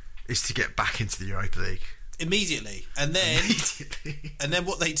is to get back into the Europa League? Immediately. And then... Immediately. And then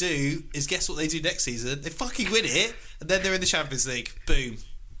what they do is, guess what they do next season? They fucking win it, and then they're in the Champions League. Boom.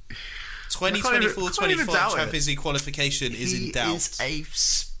 2024-25 Champions League qualification is in doubt. He is a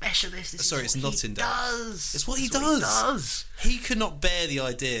specialist. Sorry, it's not in doubt. It's what he It's what does. He could not bear the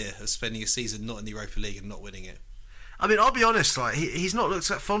idea of spending a season not in the Europa League and not winning it. I mean, I'll be honest, like he's not looked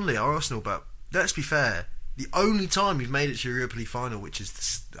that fondly at Arsenal, but let's be fair. The only time we've made it to a Europa League final, which is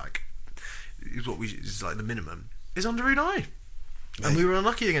is like the minimum, is under Unai. And we were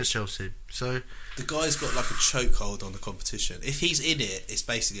unlucky against Chelsea. So the guy's got like a chokehold on the competition. If he's in it, it's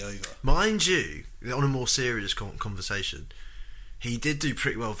basically over. Mind you, on a more serious conversation, he did do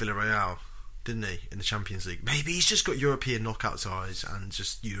pretty well Villarreal, didn't he, in the Champions League? Maybe he's just got European knockout ties and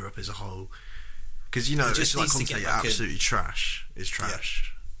just Europe as a whole. Because, you know, it's like Conte, absolutely trash. It's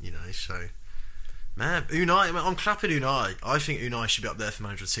trash, you know, so... Man, Unai, I'm clapping Unai. I think Unai should be up there for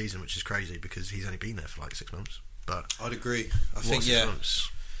manager of the season, which is crazy because he's only been there for like 6 months. But I'd agree. I think,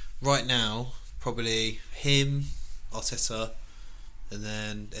 right now, probably him, Arteta, and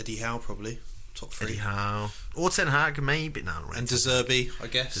then Eddie Howe, probably. Top 3. Eddie Howe. Or Ten Hag, maybe now. And De Zerbi, I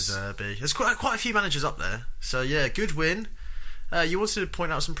guess. De Zerbi. There's quite a few managers up there. So, yeah, good win. You wanted to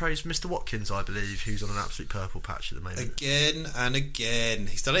point out some praise for Mr. Watkins, I believe, who's on an absolute purple patch at the moment. Again and again.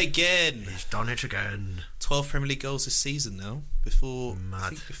 He's done it again. 12 Premier League goals this season now. I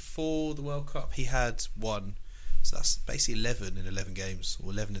think before the World Cup, he had 1. So that's basically 11 in 11 games,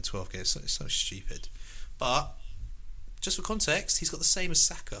 or 11 in 12 games. It's so stupid. But, just for context, he's got the same as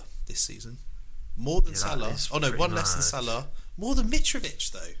Saka this season. More than Salah. Oh no, 1 less than Salah. More than Mitrovic,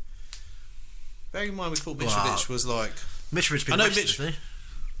 though. Bearing in mind we thought Mitrovic was like... Mitrovic been wasted,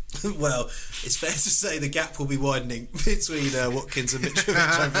 Well, it's fair to say the gap will be widening between Watkins and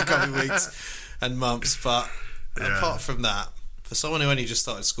Mitrovic over the coming weeks and months. But apart from that, for someone who only just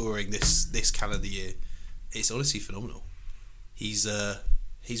started scoring this calendar year, it's honestly phenomenal. He's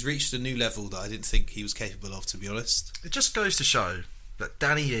reached a new level that I didn't think he was capable of, to be honest. It just goes to show that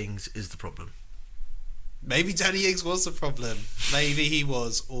Danny Ings is the problem. Maybe Danny Ings was the problem. Maybe he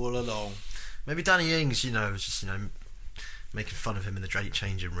was all along. Maybe Danny Ings, was just, making fun of him in the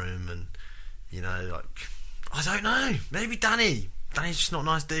changing room and, like... I don't know. Maybe Danny's just not a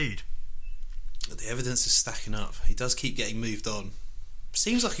nice dude. The evidence is stacking up. He does keep getting moved on.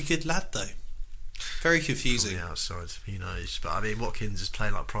 Seems like a good lad, though. Very confusing. From the outside, who knows? But, I mean, Watkins is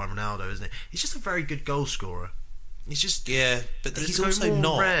playing like prime Ronaldo, isn't he? He's just a very good goal scorer. He's just... Yeah, but he's also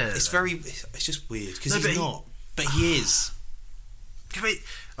not. Rare, it's just weird, because he's not. But he is.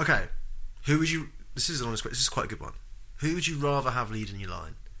 Okay. Who would you... This is an honest question. This is quite a good one. Who would you rather have leading your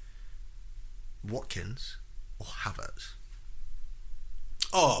line? Watkins or Havertz?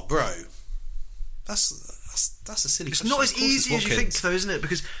 Oh, bro. That's a silly question. It's not as easy as you think, though, isn't it?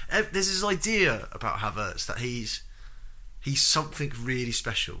 Because there's this idea about Havertz that he's something really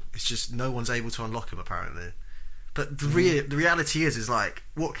special. It's just no one's able to unlock him, apparently. But the reality is like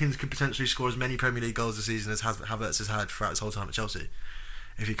Watkins could potentially score as many Premier League goals this season as Havertz has had throughout his whole time at Chelsea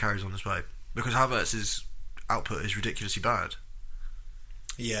if he carries on this way. Because Havertz's output is ridiculously bad.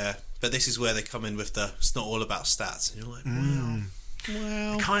 Yeah, but this is where they come in with it's not all about stats. And you're like, well,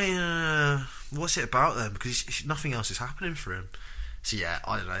 Well, kind of. What's it about then? Because nothing else is happening for him. So yeah,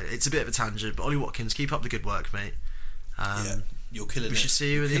 I don't know. It's a bit of a tangent, but Ollie Watkins, keep up the good work, mate. you're killing it. We should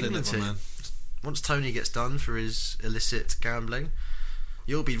see you with the England team. Man. Once Tony gets done for his illicit gambling,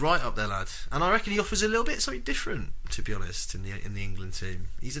 you'll be right up there, lad. And I reckon he offers a little bit something different, to be honest, in the England team.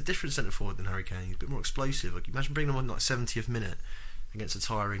 He's a different centre forward than Harry Kane. He's a bit more explosive. Like, imagine bringing him on like 70th minute against a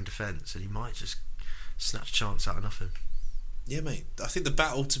tiring defence, and he might just snatch a chance out of nothing. Yeah, mate. I think the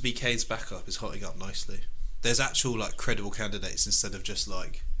battle to be Kane's backup is hotting up nicely. There's actual like credible candidates instead of just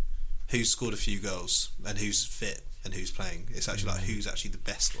like who's scored a few goals and who's fit and who's playing. It's actually like who's actually the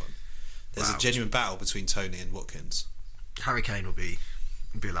best one. There's a genuine battle between Tony and Watkins. Harry Kane will be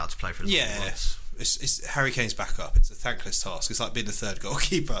allowed to play for his it's Harry Kane's backup. It's a thankless task. It's like being the third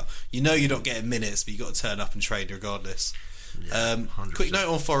goalkeeper. You know you're not getting minutes, but you got to turn up and train regardless. Yeah, quick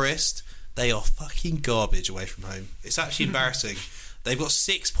note on Forest. They are fucking garbage away from home. It's actually embarrassing. They've got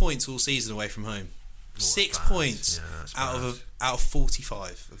 6 points all season away from home. 6 points out of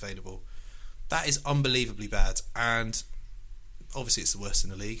 45 available. That is unbelievably bad, and obviously it's the worst in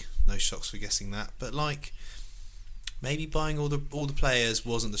the league. No shocks for guessing that. But like, maybe buying all the players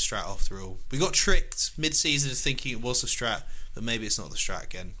wasn't the strat after all. We got tricked mid-season into thinking it was the strat, but maybe it's not the strat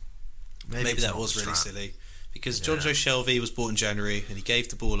again. Maybe that was really silly. Because John Joe Shelvey was bought in January and he gave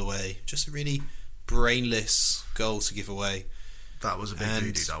the ball away. Just a really brainless goal to give away. That was a big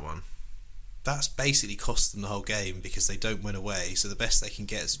voodoo, that one. That's basically cost them the whole game because they don't win away, so the best they can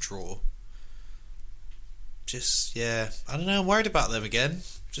get is a draw. I don't know, I'm worried about them again.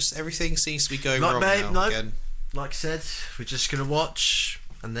 Just everything seems to be going wrong now again. Like I said, we're just going to watch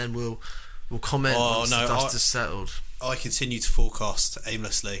and then we'll comment once the dust has settled. I continue to forecast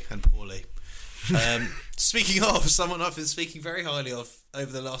aimlessly and poorly. Speaking of someone I've been speaking very highly of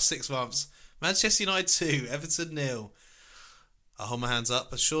over the last 6 months, Manchester United 2, Everton 0. I hold my hands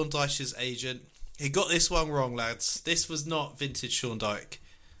up. As Sean Dyche's agent, he got this one wrong, lads. This was not vintage Sean Dyche.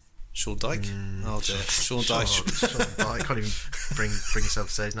 Sean Dyche? Oh dear, Sean Dyche. Sean Dyche. Can't even bring yourself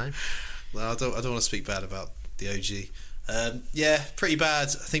to say his name. Well, I don't want to speak bad about the OG. Pretty bad.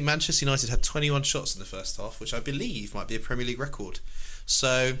 I think Manchester United had 21 shots in the first half, which I believe might be a Premier League record.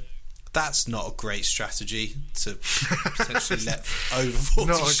 So that's not a great strategy to potentially let over 40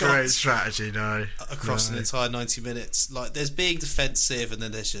 shots. Not a great strategy, no. Across an entire 90 minutes. Like, there's being defensive, and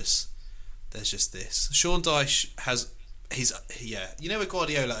then there's just this. Sean Dyche has you know where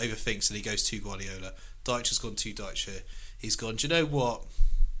Guardiola overthinks and he goes to Guardiola. Dyche has gone to Dyche here. He's gone, do you know what?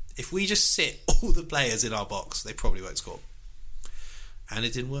 If we just sit all the players in our box, they probably won't score. And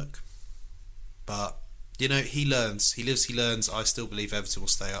it didn't work. But you know, he learns. He lives, he learns. I still believe Everton will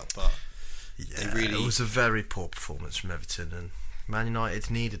stay up, but it was a very poor performance from Everton, and Man United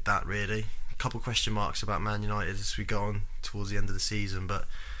needed that, really. A couple of question marks about Man United as we go on towards the end of the season, but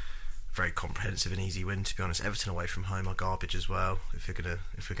very comprehensive and easy win, to be honest. Everton away from home are garbage as well, if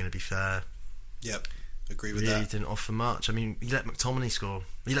we're gonna be fair. Yep, agree with that. Really didn't offer much. I mean, he let McTominay score.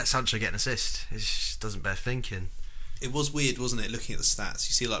 He let Sancho get an assist. It just doesn't bear thinking. It was weird, wasn't it, looking at the stats?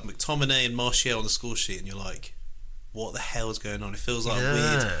 You see like McTominay and Martial on the score sheet and you're like, what the hell is going on? It feels like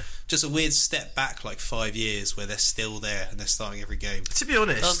a weird step back like 5 years where they're still there and they're starting every game. To be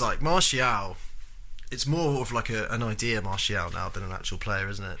honest, like Martial, it's more of like an idea Martial now than an actual player,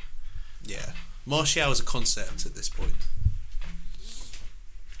 isn't it? Yeah. Martial is a concept at this point.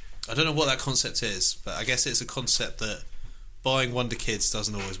 I don't know what that concept is, but I guess it's a concept that buying wonder kids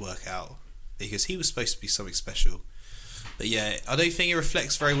doesn't always work out because he was supposed to be something special. But yeah, I don't think it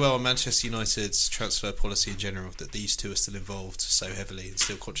reflects very well on Manchester United's transfer policy in general that these two are still involved so heavily and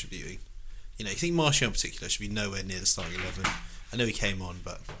still contributing. You know, you think Martial in particular should be nowhere near the starting 11. I know he came on,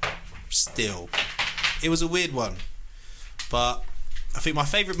 but still, it was a weird one. But I think my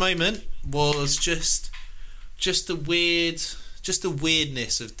favourite moment was just the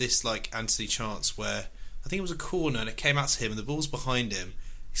weirdness of this like Anthony chance where I think it was a corner and it came out to him and the ball's behind him.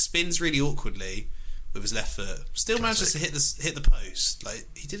 He spins really awkwardly with his left foot, still manages to hit the post. Like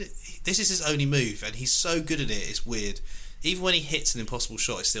he did it. This is his only move, and he's so good at it. It's weird. Even when he hits an impossible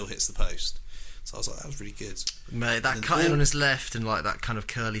shot, it still hits the post. So I was like, that was really good. Mate, that cutting on his left and like that kind of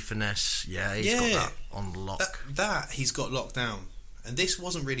curly finesse. Yeah, he's got that on lock. That he's got locked down. And this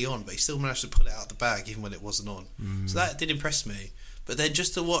wasn't really on, but he still managed to pull it out of the bag even when it wasn't on. So that did impress me. But then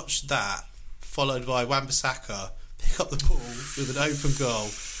just to watch that, followed by Wan-Bissaka pick up the ball with an open goal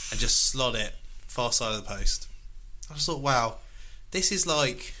and just slot it far side of the post. I just thought, wow, this is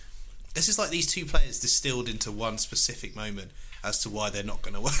like these two players distilled into one specific moment as to why they're not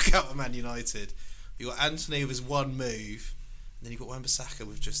going to work out at Man United. You got Anthony with his one move, and then you got Wan-Bissaka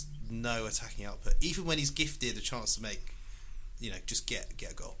with just no attacking output. Even when he's gifted a chance to make just get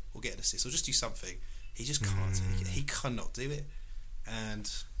a goal or get an assist or just do something. He just can't take it. He cannot do it. And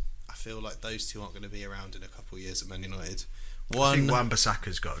I feel like those two aren't going to be around in a couple of years at Man United. I think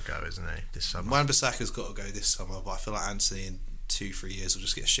Wan-Bissaka's got to go, isn't he, this summer? Wan-Bissaka's got to go this summer, but I feel like Anthony in 2-3 years will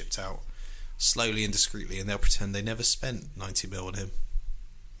just get shipped out slowly and discreetly, and they'll pretend they never spent 90 mil on him.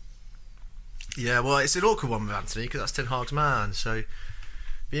 Yeah, well, it's an awkward one with Anthony because that's Ten Hag's man, so it'd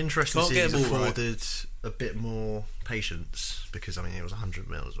be interesting to see if he's afforded a bit more patience because, I mean, it was 100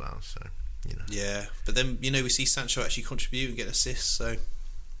 mil as well, so, Yeah, but then, we see Sancho actually contribute and get assists, so...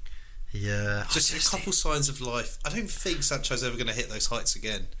 Yeah. Just a couple signs of life. I don't think Sancho's ever going to hit those heights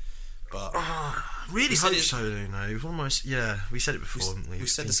again, but... really hope so, We've almost... Yeah, we said it before, didn't we? We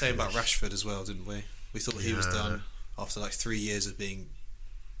said the same about Rashford as well, didn't we? We thought he was done after 3 years of being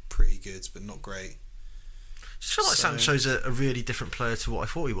pretty good, but not great. I just feel like Sancho's a really different player to what I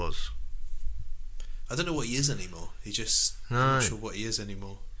thought he was. I don't know what he is anymore. I'm not sure what he is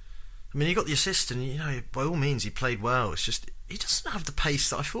anymore. I mean, he got the assist, and by all means, he played well. It's just he doesn't have the pace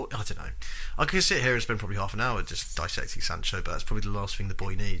that I thought. I don't know. I could sit here and spend probably half an hour just dissecting Sancho, but that's probably the last thing the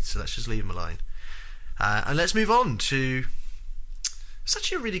boy needs. So let's just leave him alone, and let's move on to. It's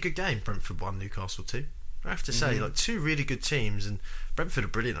actually a really good game. Brentford 1, Newcastle 2. I have to say, two really good teams, and Brentford are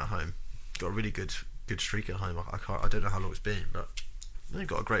brilliant at home. Got a really good streak at home. I don't know how long it's been, but they've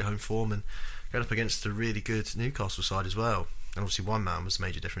got a great home form and going up against a really good Newcastle side as well. And obviously one man was a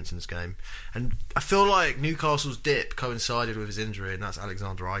major difference in this game. And I feel like Newcastle's dip coincided with his injury, and that's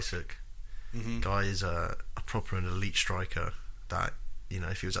Alexander Isak. Guy is a proper and elite striker that,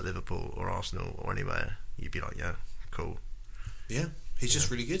 if he was at Liverpool or Arsenal or anywhere, you'd be like, yeah, cool. Yeah, he's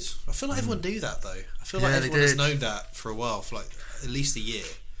just really good. I feel like everyone knew that, though. I feel like everyone has known that for a while, for at least a year.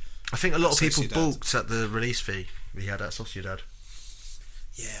 I think a lot of people balked at the release fee he had at Sociedad.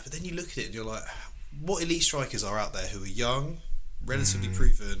 Yeah, but then you look at it and you're like, what elite strikers are out there who are young, relatively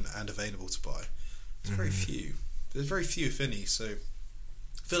proven and available to buy? There's very few. There's very few, if any. So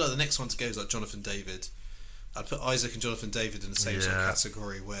I feel like the next one to go is like Jonathan David. I'd put Isaac and Jonathan David in the same sort of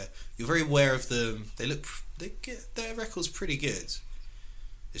category where you're very aware of them. Their record's pretty good.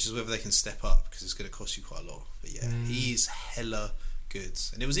 It's just whether they can step up because it's going to cost you quite a lot. But yeah, he's hella good.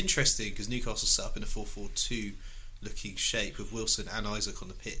 And it was interesting because Newcastle set up in a 4-4-2 looking shape with Wilson and Isaac on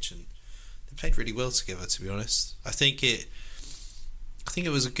the pitch, and they played really well together, to be honest. I think it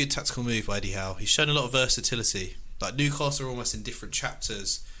was a good tactical move by Eddie Howe. He's shown a lot of versatility. Like Newcastle are almost in different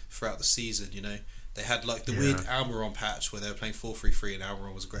chapters throughout the season, They had the weird Almiron patch where they were playing 4-3-3 and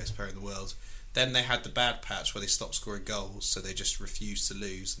Almiron was the greatest player in the world. Then they had the bad patch where they stopped scoring goals, so they just refused to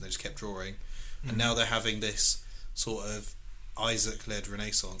lose and they just kept drawing. And now they're having this sort of Isaac-led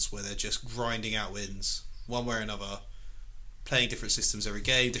renaissance where they're just grinding out wins one way or another, playing different systems every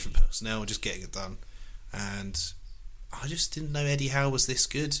game, different personnel, and just getting it done. And I just didn't know Eddie Howe was this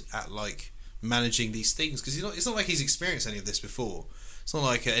good at managing these things, because it's not like he's experienced any of this before. It's not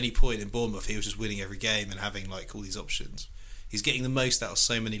like at any point in Bournemouth he was just winning every game and having all these options. He's getting the most out of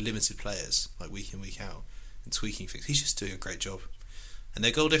so many limited players, week in, week out, and tweaking things. He's just doing a great job. And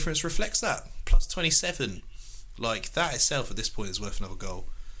their goal difference reflects that. Plus 27. That itself at this point is worth another goal.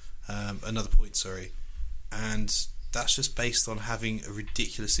 Another point, sorry. And that's just based on having a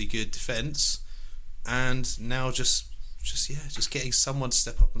ridiculously good defence, and now just getting someone to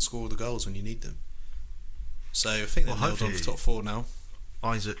step up and score all the goals when you need them. So I think they're nailed on for top 4 now.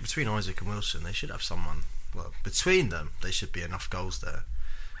 Between Isaac and Wilson, they should have someone. Well, between them, they should be enough goals there.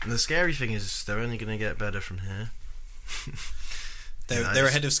 And the scary thing is, they're only going to get better from here. They're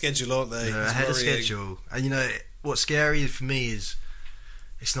ahead of schedule, aren't they? They're ahead of schedule. And what's scary for me is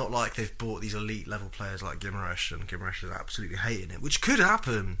it's not like they've bought these elite level players like Guimaraes, and Guimaraes is absolutely hating it, which could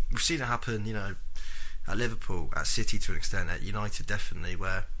happen. We've seen it happen, at Liverpool, at City to an extent, at United definitely,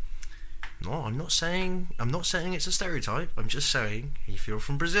 where I'm not saying it's a stereotype. I'm just saying if you're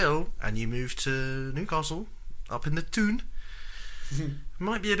from Brazil and you move to Newcastle up in the Toon, it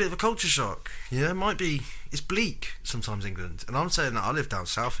might be a bit of a culture shock. Yeah, it might be. It's bleak sometimes, England, and I'm saying that I live down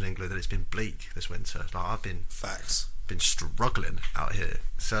south in England and it's been bleak this winter. I've been struggling out here.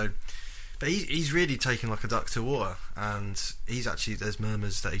 So, but he's really taken like a duck to water, and there's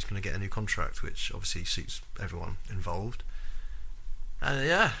murmurs that he's going to get a new contract, which obviously suits everyone involved. And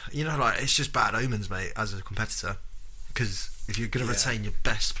it's just bad omens, mate, as a competitor, because if you're going to retain your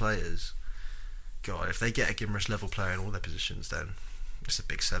best players, God, if they get a Guimaraes level player in all their positions, then it's a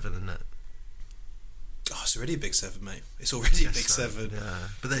big 7, isn't it? Oh, it's already a big 7, mate. It's already a big 7. Yeah,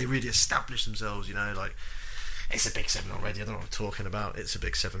 but they really established themselves, it's a big 7 already. I don't know what I'm talking about. It's a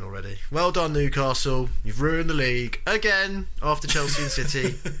big 7 already. Well done, Newcastle. You've ruined the league again after Chelsea and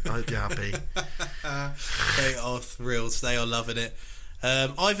City. I hope you're happy. They are thrilled. They are loving it.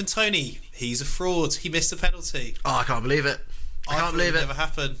 Ivan Toney, he's a fraud. He missed a penalty. Oh, I can't believe it. I can't believe it. Never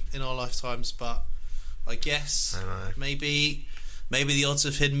happened in our lifetimes, but I guess maybe the odds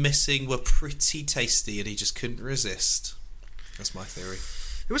of him missing were pretty tasty, and he just couldn't resist. That's my theory.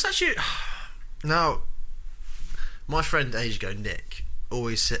 It was actually now. My friend ages ago, Nick,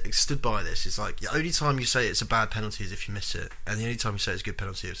 always stood by this. It's like the only time you say it's a bad penalty is if you miss it, and the only time you say it's a good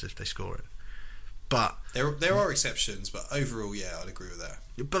penalty is if they score it. But there are exceptions, but overall, yeah, I'd agree with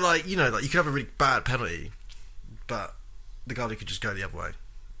that. But like you could have a really bad penalty, but the goalie could just go the other way,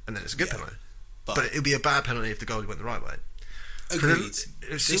 and then it's a good penalty. But it would be a bad penalty if the goalie went the right way. Agreed.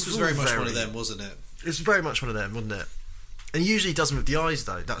 This was very much one of them, wasn't it? It's very much one of them, wasn't it? And usually he does them with the eyes,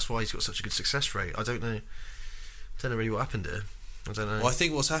 though. That's why he's got such a good success rate. I don't know really what happened here. I don't know. Well, I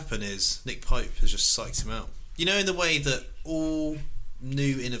think what's happened is Nick Pope has just psyched him out. You know, in the way that all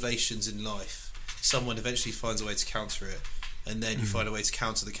new innovations in life, someone eventually finds a way to counter it, and then you find a way to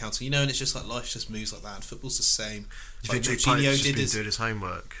counter the counter. You know, and it's just like life just moves like that, and football's the same. Do you think Nick Pope's just been doing his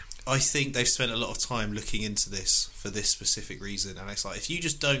homework? I think they've spent a lot of time looking into this for this specific reason, and it's like, if you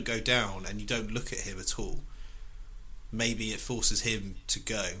just don't go down and you don't look at him at all, maybe it forces him to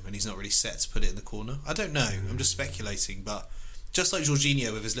go, and he's not really set to put it in the corner. I don't know. I'm just speculating, but just like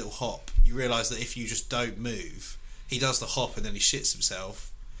Jorginho with his little hop, you realise that if you just don't move, he does the hop and then he shits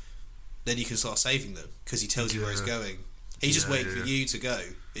himself, then you can start saving them because he tells you where he's going. He's just waiting for you to go.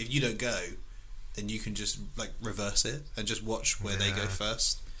 If you don't go, then you can just like reverse it and just watch where they go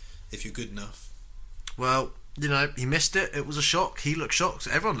first, if you're good enough. Well, he missed it. It was a shock. He looked shocked.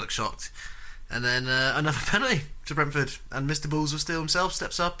 Everyone looked shocked. And then another penalty to Brentford, and Mr. Ballswell himself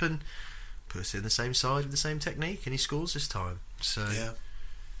steps up and puts it in the same side with the same technique, and he scores this time. So yeah,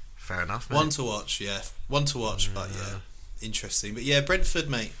 fair enough, mate. One to watch, but yeah, interesting. But yeah, Brentford,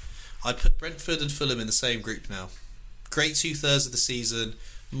 mate. I'd put Brentford and Fulham in the same group now. Great 2/3 of the season.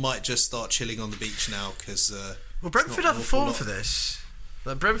 Might just start chilling on the beach now because. Well, Brentford have a form for this.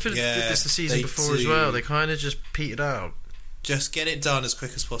 Like Brentford did this the season before as well. They kind of just petered out. Just get it done as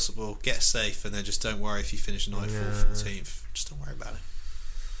quick as possible. Get safe, and then just don't worry if you finish 9th or 14th. Just don't worry about it.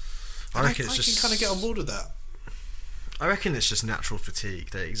 I reckon I can kind of get on board with that. I reckon it's just natural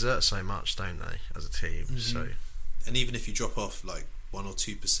fatigue. They exert so much, don't they, as a team? Mm-hmm. So, and even if you drop off like 1 or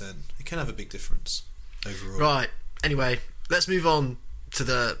 2%, it can have a big difference overall. Right. Anyway, let's move on to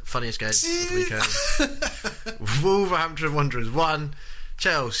the funniest game of the weekend. Wolverhampton Wanderers 1,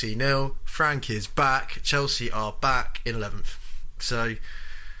 Chelsea 0. Frank is back. Chelsea are back in 11th. So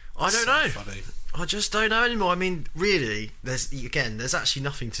I don't know. Funny. I just don't know anymore. I mean, really, there's actually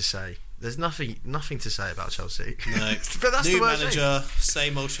nothing to say. There's nothing to say about Chelsea. No, but that's new the worst manager, thing.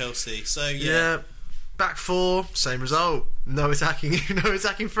 same old Chelsea. So yeah, back four, same result. No attacking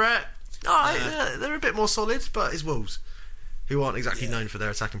threat. They're a bit more solid, but it's Wolves, who aren't exactly known for their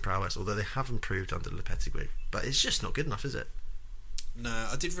attacking prowess, although they have improved under Lopetegui. But it's just not good enough, is it? No,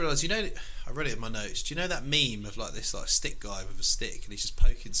 I did realise. I read it in my notes. Do you know that meme of like this like stick guy with a stick, and he's just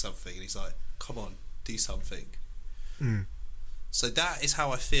poking something, and he's like, "Come on, do something." So that is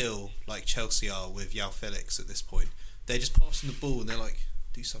how I feel like Chelsea are with João Felix at this point. They're just passing the ball, and they're like,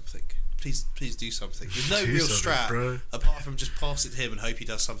 "Do something, please do something." There's no real strat apart from just pass it to him and hope he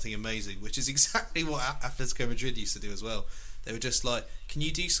does something amazing, which is exactly what Atletico Madrid used to do as well. They were just like, "Can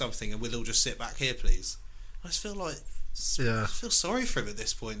you do something, and we'll all just sit back here, please." I just feel like. I feel sorry for him at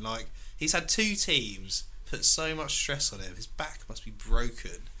this point. Like, he's had 2 teams put so much stress on him. His back must be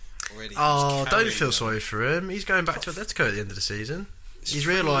broken already. Oh, don't feel sorry for him. He's going back to Atletico at the end of the season. He's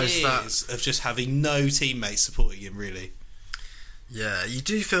realised that of just having no teammates supporting him. Really, yeah, you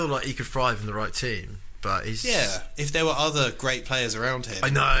do feel like he could thrive in the right team, but he's if there were other great players around him, I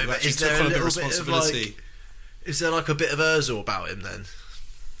know. But is there a little bit of like? Is there like a bit of Ozil about him then?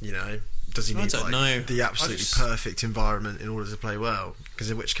 You know. Does he need the absolutely perfect environment in order to play well?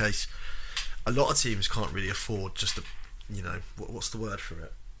 Because in which case, a lot of teams can't really afford just a, what's the word for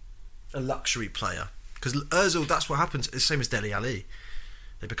it? A luxury player. Because Ozil, that's what happens. It's the same as Dele Alli.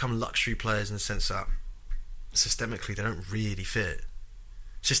 They become luxury players in the sense that systemically they don't really fit.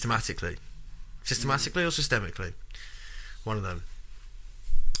 Systematically or systemically, one of them.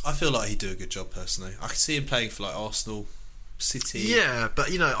 I feel like he'd do a good job personally. I could see him playing for like Arsenal. City. Yeah,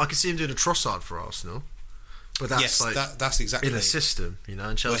 but I can see him doing a Trossard for Arsenal. But that's that's exactly in a system,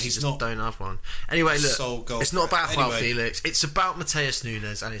 and Chelsea don't have one. Anyway, look, it's not about João Felix. It's about Mateus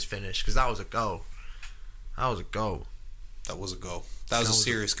Nunes and his finish, because that was a goal. That was a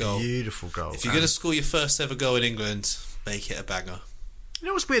serious goal. Beautiful goal. If you're going to score your first ever goal in England, make it a banger. You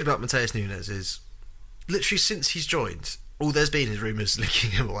know what's weird about Mateus Nunes is, literally since he's joined, all there's been is rumours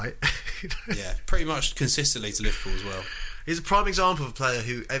linking him away. Yeah, pretty much consistently to Liverpool as well. He's a prime example of a player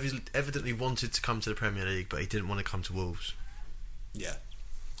who evidently wanted to come to the Premier League, but he didn't want to come to Wolves. Yeah,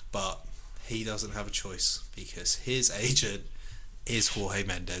 but he doesn't have a choice because his agent is Jorge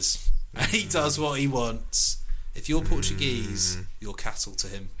Mendes, and he does what he wants. If you're Portuguese, you're cattle to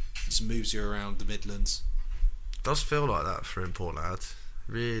him. He just moves you around the Midlands. Does feel like that for him, poor lad.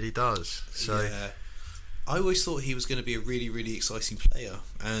 Really does. So yeah. I always thought he was going to be a really, really exciting player,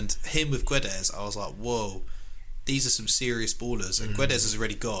 and him with Guedes, I was like, whoa, these are some serious ballers. And Guedes has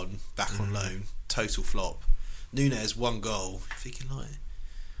already gone back on loan, total flop. Nunes, 1 goal. Thinking like,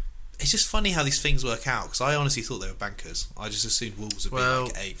 it's just funny how these things work out, because I honestly thought they were bankers. I just assumed Wolves would be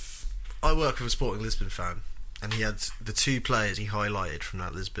like 8th. I work with a Sporting Lisbon fan, and he had the 2 players he highlighted from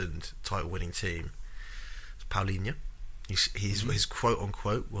that Lisbon title-winning team. Paulinho. His quote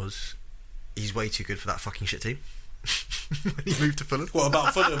unquote was, he's way too good for that fucking shit team. When he moved to Fulham. What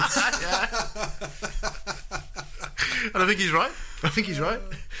about Fulham? And I think he's right.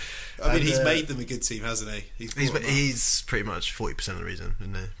 I mean, he's made them a good team, hasn't he? He's pretty much 40% of the reason,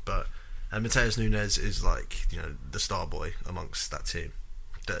 isn't he? But Mateus Nunes is like, the star boy amongst that team,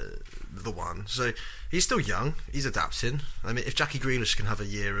 the one. So he's still young. He's adapting. I mean, if Jackie Grealish can have a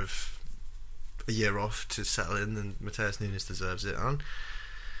year off to settle in, then Mateus Nunes deserves it. And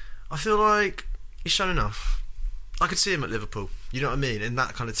I feel like he's shown enough. I could see him at Liverpool. You know what I mean? In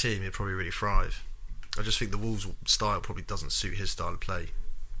that kind of team, he'd probably really thrive. I just think the Wolves style probably doesn't suit his style of play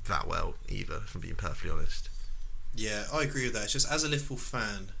that well either, if I'm being perfectly honest. Yeah, I agree with that. It's just, as a Liverpool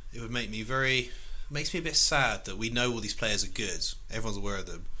fan, it would make me makes me a bit sad that we know all these players are good, everyone's aware of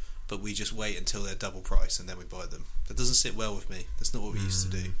them, but we just wait until they're double price and then we buy them. That doesn't sit well with me. That's not what we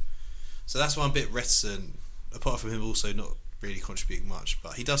used to do. So that's why I'm a bit reticent, apart from him also not really contributing much,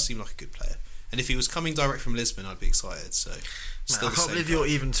 but he does seem like a good player. And if he was coming direct from Lisbon, I'd be excited. So, I can't believe you're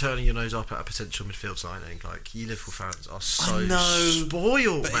even turning your nose up at a potential midfield signing. Like, you Liverpool fans are so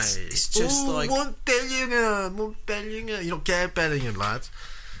spoiled, mate. It's just like... Bellingham. You're not Gary Bellingham, lad.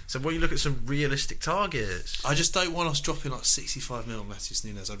 So why don't you look at some realistic targets? I just don't want us dropping like 65 mil on Matheus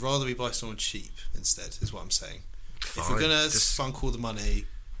Nunes. I'd rather we buy someone cheap instead, is what I'm saying. Fine. If we're going to spunk all the money...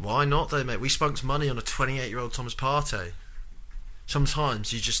 Why not, though, mate? We spunked money on a 28-year-old Thomas Partey.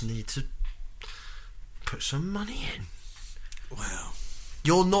 Sometimes you just need to put some money in. Wow.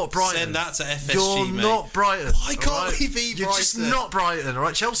 You're not Brighton. Send that to FSG, You're mate. not Brighton. Why can't we be Brighton? You're just not Brighton,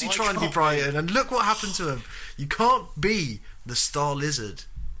 alright? Chelsea trying to be Brighton, and look what happened to them. You can't be the Star Lizard.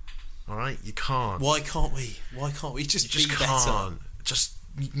 Alright? You can't. Why can't we? Just be better? Just,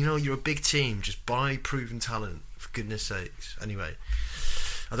 you're a big team. Just buy proven talent, for goodness sakes. Anyway.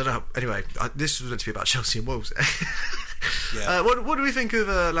 I don't know. This was meant to be about Chelsea and Wolves. Yeah. What do we think of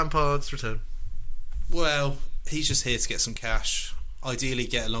Lampard's return? Well, he's just here to get some cash. Ideally,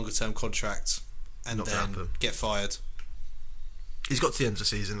 get a longer term contract, and then get fired. He's got to the end of the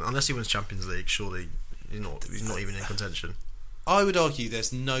season. Unless he wins Champions League, surely he's not even in contention. I would argue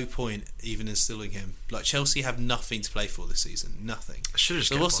there's no point even instilling him. Like, Chelsea have nothing to play for this season. Nothing. I should have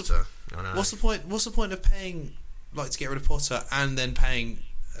just kept Potter. What's the point? What's the point of paying, to get rid of Potter and then paying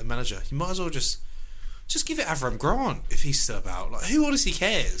a manager? You might as well just give it Avram Grant if he's still about. Like, who honestly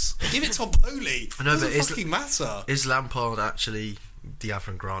cares? Give it Tom Bowley. I know, doesn't but fucking matter. Is Lampard actually the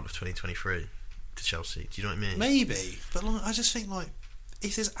Avram Grant of 2023 to Chelsea? Do you know what I mean? Maybe, but I just think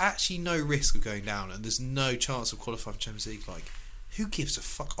if there's actually no risk of going down and there's no chance of qualifying for Champions League, who gives a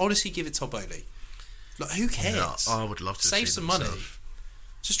fuck? Honestly, give it Tom Bowley. Who cares? Yeah, I would love to save some money.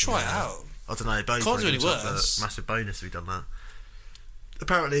 Just try it out. I don't know. Bowley can't do any worse. A massive bonus if we've done that.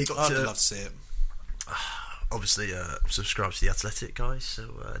 Apparently, he got I'd love to see it. Obviously, subscribe to the Athletic guys, so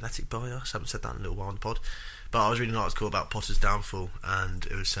Athletic by us. Haven't said that in a little while on the pod, but I was reading an article about Potter's downfall, and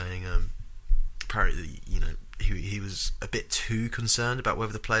it was saying apparently he was a bit too concerned about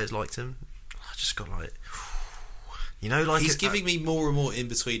whether the players liked him. I just got he's giving me more and more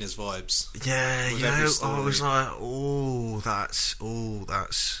in-betweeners vibes. Yeah, I was like,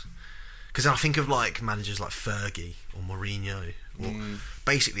 that's because I think of managers like Fergie or Mourinho, or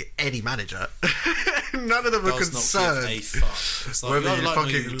basically any manager. None of them are concerned. Not give a fuck. It's like, whether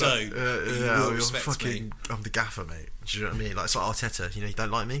you fucking I'm the gaffer, mate. Do you know what I mean? It's like Arteta. You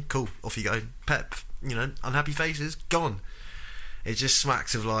don't like me? Cool, off you go. Pep. Unhappy faces, gone. It just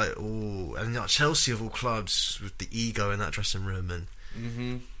smacks of and Chelsea of all clubs with the ego in that dressing room and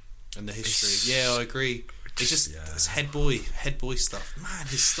the history. Yeah, I agree. It's just it's head boy stuff. Man,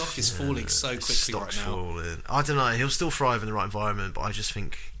 his stock is falling so quickly right now. Falling. I don't know. He'll still thrive in the right environment, but I just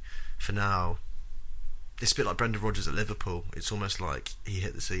think for now, it's a bit like Brendan Rodgers at Liverpool. It's almost like he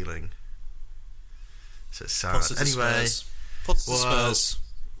hit the ceiling. So it's sad. Potter to Anyway, Spurs. Potter to Spurs.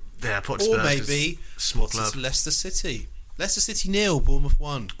 Yeah, Potter Or Spurs. maybe small Potter club. to Leicester City. Leicester City 0, Bournemouth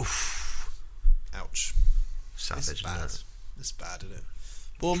 1. Oof. Ouch. Savage, It's bad. isn't it? It's bad, isn't it?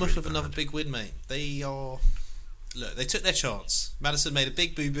 Bournemouth Really with another bad. big win, mate. They are... Look, they took their chance. Maddison made a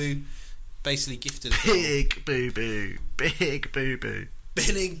big boo-boo, basically gifted a goal. Big boo-boo. Big boo-boo.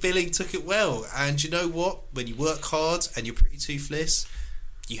 Billing took it well. And you know what? When you work hard and you're pretty toothless,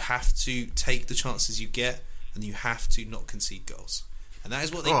 you have to take the chances you get and you have to not concede goals. And that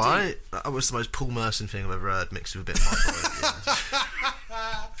is what they Alright, that was the most Paul Merson thing I've ever heard, mixed with a bit of Michael.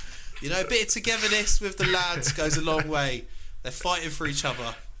 Yeah. You know, a bit of togetherness with the lads goes a long way. They're fighting for each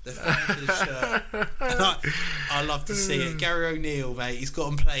other. They're fighting for the shirt. And I love to see it. Gary O'Neill, mate, he's got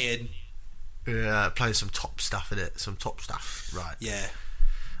them playing. Yeah, playing some top stuff in it. Some top stuff. Right. Yeah.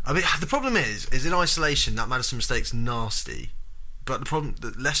 I mean, the problem is in isolation, that Maddison mistake's nasty. But the problem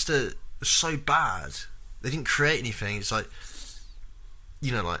that Leicester was so bad, they didn't create anything. It's like,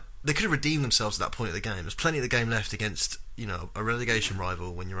 you know, like, they could have redeemed themselves at that point of the game. There's plenty of the game left against, you know, a relegation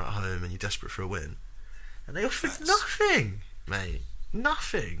rival when you're at home and you're desperate for a win. And they offered nothing, mate.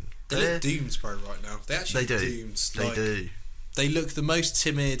 Nothing. They look doomed, bro, right now. They actually look doomed. They do. They look the most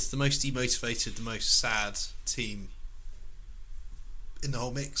timid, the most demotivated, the most sad team in the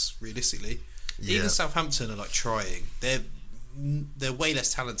whole mix, realistically. Yeah. Even Southampton are, like, trying. They're way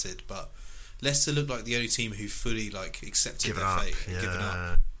less talented, but Leicester look like the only team who fully, like, accepted their fate and given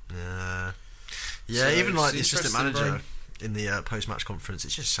up. Yeah, So, even like the it's assistant interesting, manager in the post-match conference, it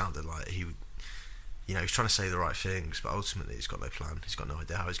just sounded like he would, you know, he's trying to say the right things, but ultimately he's got no plan. He's got no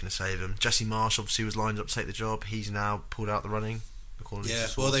idea how he's going to save him. Jesse Marsh obviously was lined up to take the job. He's now pulled out the running. Yeah,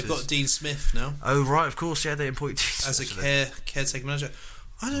 well, they've got Dean Smith now. Oh right, of course, yeah, they employed Dean Smith as a caretaker manager.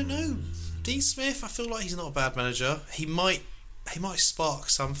 I don't know. Dean Smith, I feel like he's not a bad manager. He might spark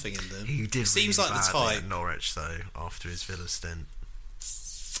something in them. He did. Seems really like the badly type. at Norwich though, after his Villa stint.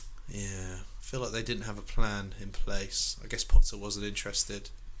 Yeah, I feel like they didn't have a plan in place. I guess Potter wasn't interested.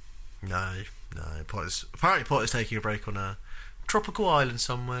 No. Potter's taking a break on a tropical island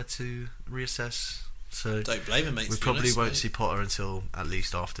somewhere to reassess. So Don't blame him, mate. we probably won't see Potter until at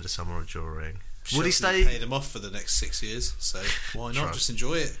least after the summer or during. Would he stay? Pay them off for the next 6 years, so why not just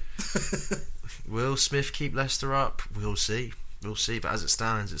enjoy it? Will Smith keep Leicester up? We'll see. But as it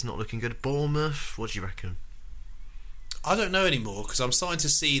stands, it's not looking good. Bournemouth, what do you reckon? I don't know anymore because I'm starting to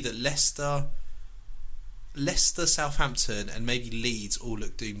see that Leicester, Southampton, and maybe Leeds all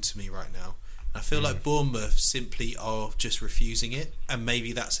look doomed to me right now. I feel like Bournemouth simply are just refusing it, and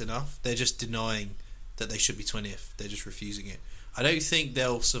maybe that's enough. They're just denying that they should be 20th. They're just refusing it. I don't think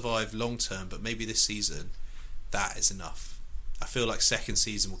they'll survive long term, but maybe this season, that is enough. I feel like second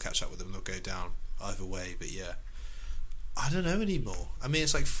season will catch up with them. They'll go down either way, but yeah. I don't know anymore. I mean,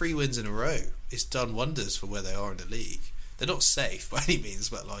 it's like 3 wins in a row. It's done wonders for where they are in the league. They're not safe by any means,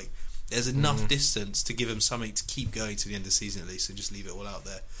 but like there's enough distance to give them something to keep going to the end of the season at least, and just leave it all out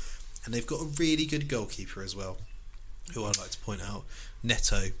there. And they've got a really good goalkeeper as well, who I'd like to point out.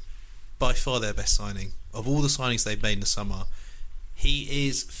 Neto, by far their best signing. Of all the signings they've made in the summer, he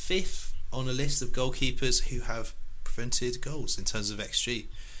is 5th on a list of goalkeepers who have prevented goals in terms of XG.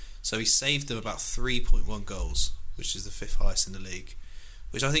 So he saved them about 3.1 goals, which is the 5th highest in the league.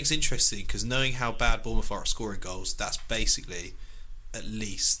 Which I think is interesting, because knowing how bad Bournemouth are at scoring goals, that's basically at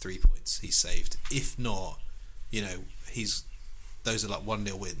least 3 points he's saved. If not, you know, those are like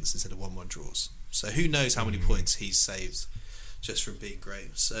 1-0 wins instead of 1-1 draws. So who knows how many points he's saved just from being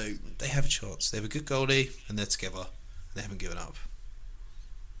great. So they have a chance. They have a good goalie and they're together and they haven't given up.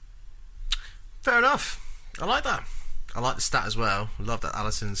 Fair enough. I like that. I like the stat as well. I love that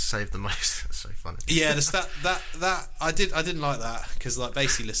Alisson's saved the most. That's so funny. Yeah, the stat that I didn't like that, because like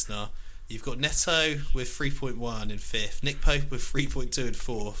basically, listener, you've got Neto with 3.1 in 5th, Nick Pope with 3.2 in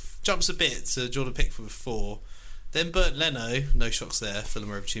 4th, jumps a bit to Jordan Pickford with 4, then Bernd Leno, no shocks there,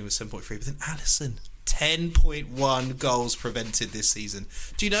 Fulham are overachieving with 7.3, but then Alisson, 10.1 goals prevented this season.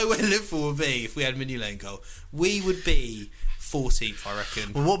 Do you know where Liverpool would be if we had Mignolet in goal? We would be 14th, I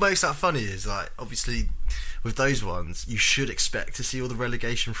reckon. Well, what makes that funny is, like, obviously with those ones you should expect to see all the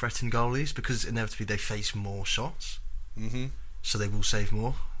relegation threatened goalies, because inevitably they face more shots, so they will save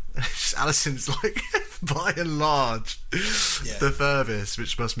more. Alisson's like by and large the furthest,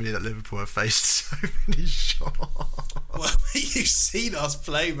 which must mean that Liverpool have faced so many shots. Well, you've seen us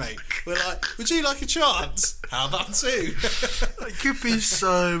play, mate. We're like, would you like a chance? How about 2? It could be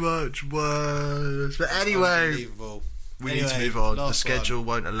so much worse. But anyway, we need to move on. The schedule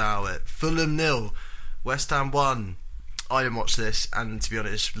won't allow it. Fulham 0, West Ham 1. I didn't watch this, and to be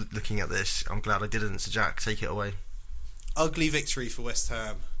honest, looking at this, I'm glad I didn't. So Jack, take it away. Ugly victory for West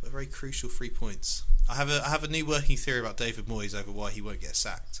Ham, but very crucial 3 points. I have a new working theory about David Moyes over why he won't get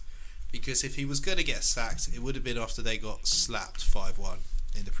sacked. Because if he was going to get sacked, it would have been after they got slapped 5-1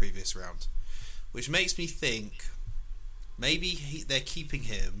 in the previous round. Which makes me think maybe they're keeping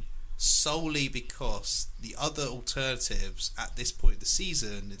him solely because the other alternatives at this point of the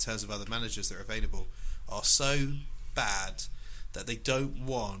season, in terms of other managers that are available, are so bad that they don't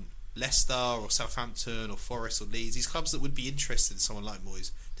want Leicester or Southampton or Forest or Leeds, these clubs that would be interested in someone like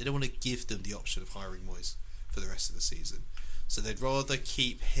Moyes. They don't want to give them the option of hiring Moyes for the rest of the season. So they'd rather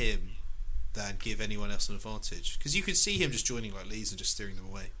keep him than give anyone else an advantage. Because you could see him just joining like Leeds and just steering them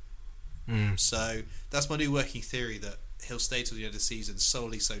away. So that's my new working theory, that he'll stay till the end of the season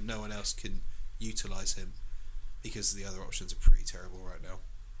solely so no one else can utilise him, because the other options are pretty terrible right now.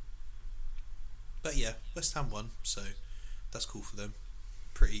 But yeah, West Ham won, so that's cool for them.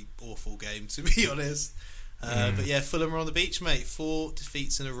 Pretty awful game, to be honest. But yeah, Fulham are on the beach, mate. 4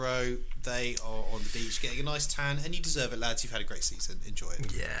 defeats in a row. They are on the beach getting a nice tan, and you deserve it, lads. You've had a great season. Enjoy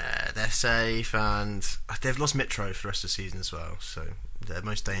it. Yeah, they're safe, and they've lost Mitro for the rest of the season as well, so their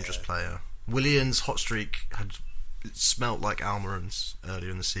most dangerous player. Williams' hot streak had smelt like Almiron's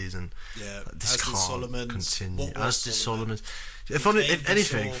earlier in the season. Yeah, this can't continue. As did Solomon's. If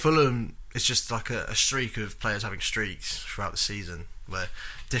anything, Fulham is just like a streak of players having streaks throughout the season, where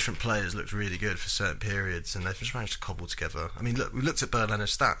different players looked really good for certain periods, and they've just managed to cobble together. I mean, look, we looked at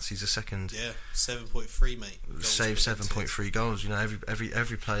Berlener's stats. He's a second. Yeah, 7.3, mate. Saved 7.3 goals. You know,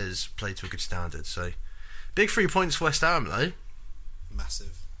 every player's played to a good standard. So, big 3 points for West Ham, though.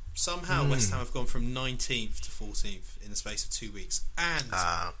 Massive. Somehow West Ham have gone from 19th to 14th in the space of 2 weeks, and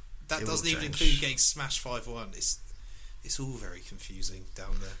that doesn't even include getting smashed 5-1. It's all very confusing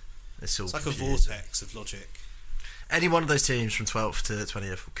down there. It's like a vortex of logic. Any one of those teams from 12th to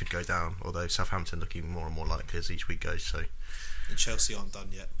 20th could go down, although Southampton looking more and more likely as each week goes. So, and Chelsea aren't done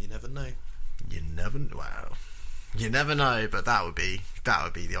yet. You never know. You never know, but that would be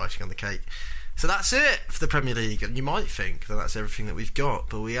the icing on the cake. So that's it for the Premier League, and you might think that that's everything that we've got,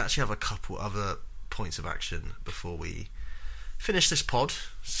 but we actually have a couple other points of action before we finish this pod.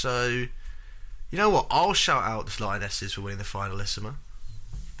 So, you know what? I'll shout out the Lionesses for winning the Finalissima.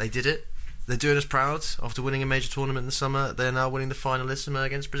 They did it. They're doing us proud. After winning a major tournament in the summer, they're now winning the Finalissima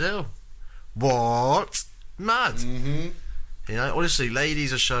against Brazil. What? Mad. Mm-hmm. You know, honestly,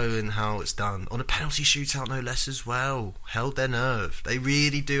 ladies are showing how it's done. On a penalty shootout, no less, as well. Held their nerve. They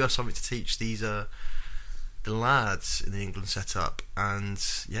really do have something to teach these the lads in the England setup. And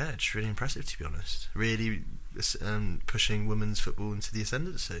yeah, it's really impressive, to be honest. Really pushing women's football into the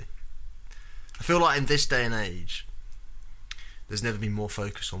ascendancy. I feel like in this day and age, there's never been more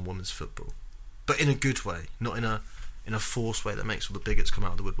focus on women's football, but in a good way, not in a forced way that makes all the bigots come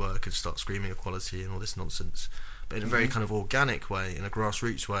out of the woodwork and start screaming equality and all this nonsense, but in a very kind of organic way, in a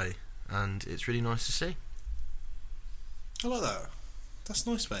grassroots way, and it's really nice to see. I like that. That's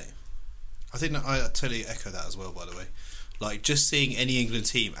nice, mate. I think that I totally echo that as well, by the way. Like, just seeing any England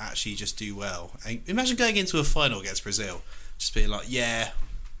team actually just do well. And imagine going into a final against Brazil, just being like, yeah,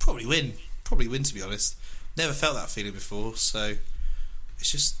 probably win, to be honest. Never felt that feeling before, so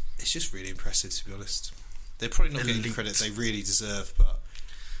it's just really impressive, to be honest. They're probably not getting the credit they really deserve, but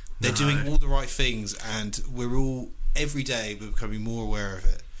they're doing all the right things, and every day we're becoming more aware of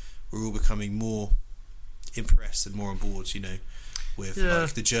it. We're all becoming more impressed and more on board, you know, with like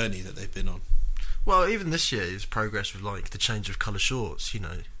the journey that they've been on. Well, even this year is progress with like the change of colour shorts, you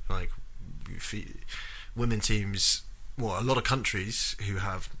know, like women teams. Well, a lot of countries who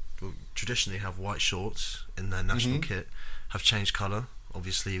traditionally have white shorts in their national kit have changed colour.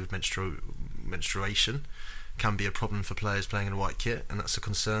 Obviously, with menstruation can be a problem for players playing in a white kit, and that's a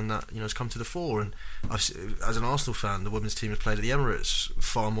concern that, you know, has come to the fore. And as an Arsenal fan, the women's team has played at the Emirates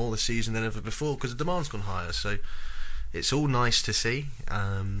far more this season than ever before because the demand's gone higher. So it's all nice to see.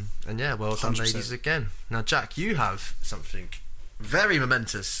 And yeah, well done, 100%. Ladies, again. Now, Jack, you have something very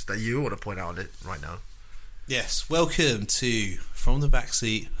momentous that you want to point out on it right now. Yes, welcome to From the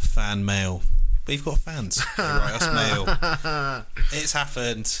Backseat fan mail. We've got fans. They write us mail. It's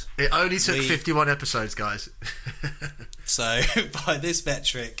happened. It only took 51 episodes, guys. So, by this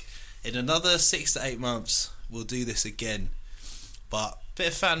metric, in another 6 to 8 months, we'll do this again. But, bit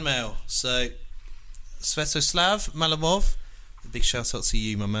of fan mail. So, Svetoslav Malamov, a big shout out to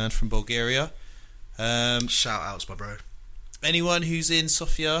you, my man, from Bulgaria. Shout outs, my bro. Anyone who's in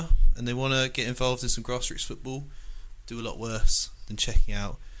Sofia and they want to get involved in some grassroots football, do a lot worse than checking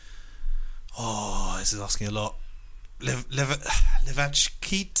out. Oh, this is asking a lot.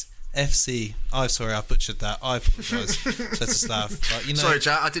 Levachkit FC. I'm sorry, I butchered that. I apologise. Svetoslav. But, you know, sorry,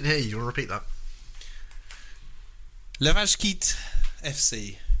 Jack, I didn't hear you. You want to repeat that? Levachkit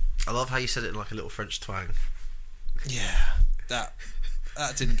FC. I love how you said it in like a little French twang. Yeah, that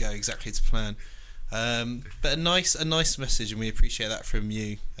didn't go exactly to plan. But a nice message, and we appreciate that from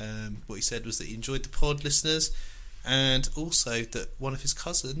you. What he said was that he enjoyed the pod, listeners, and also that one of his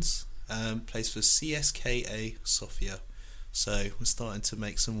cousins plays for CSKA Sofia. So we're starting to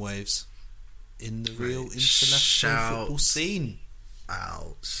make some waves in the real international football scene.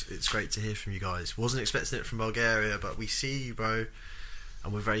 Out. It's great to hear from you guys. Wasn't expecting it from Bulgaria, but we see you, bro,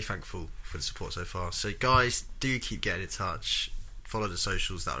 and we're very thankful for the support so far. So guys, do keep getting in touch. Follow the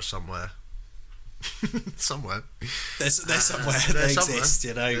socials that are somewhere. Somewhere. They're somewhere. They exist,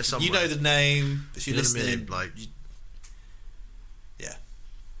 you know. You know the name. If you're listening, yeah.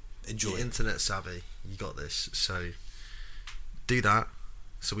 Enjoy. You're internet savvy. You got this. So do that,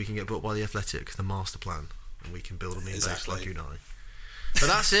 so we can get bought by the Athletic, the master plan, and we can build a meme base like you and I. But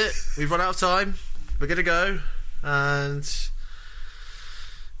that's it. We've run out of time. We're gonna go, and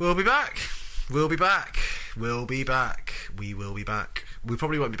we'll be back. We will be back. We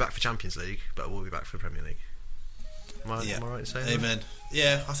probably won't be back for Champions League, but we'll be back for the Premier League. Am I right in saying Amen. That?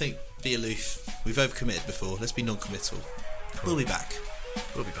 Yeah, I think be aloof. We've overcommitted before. Let's be non-committal. Cool. We'll be back.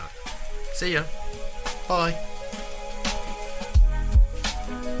 See ya. Bye.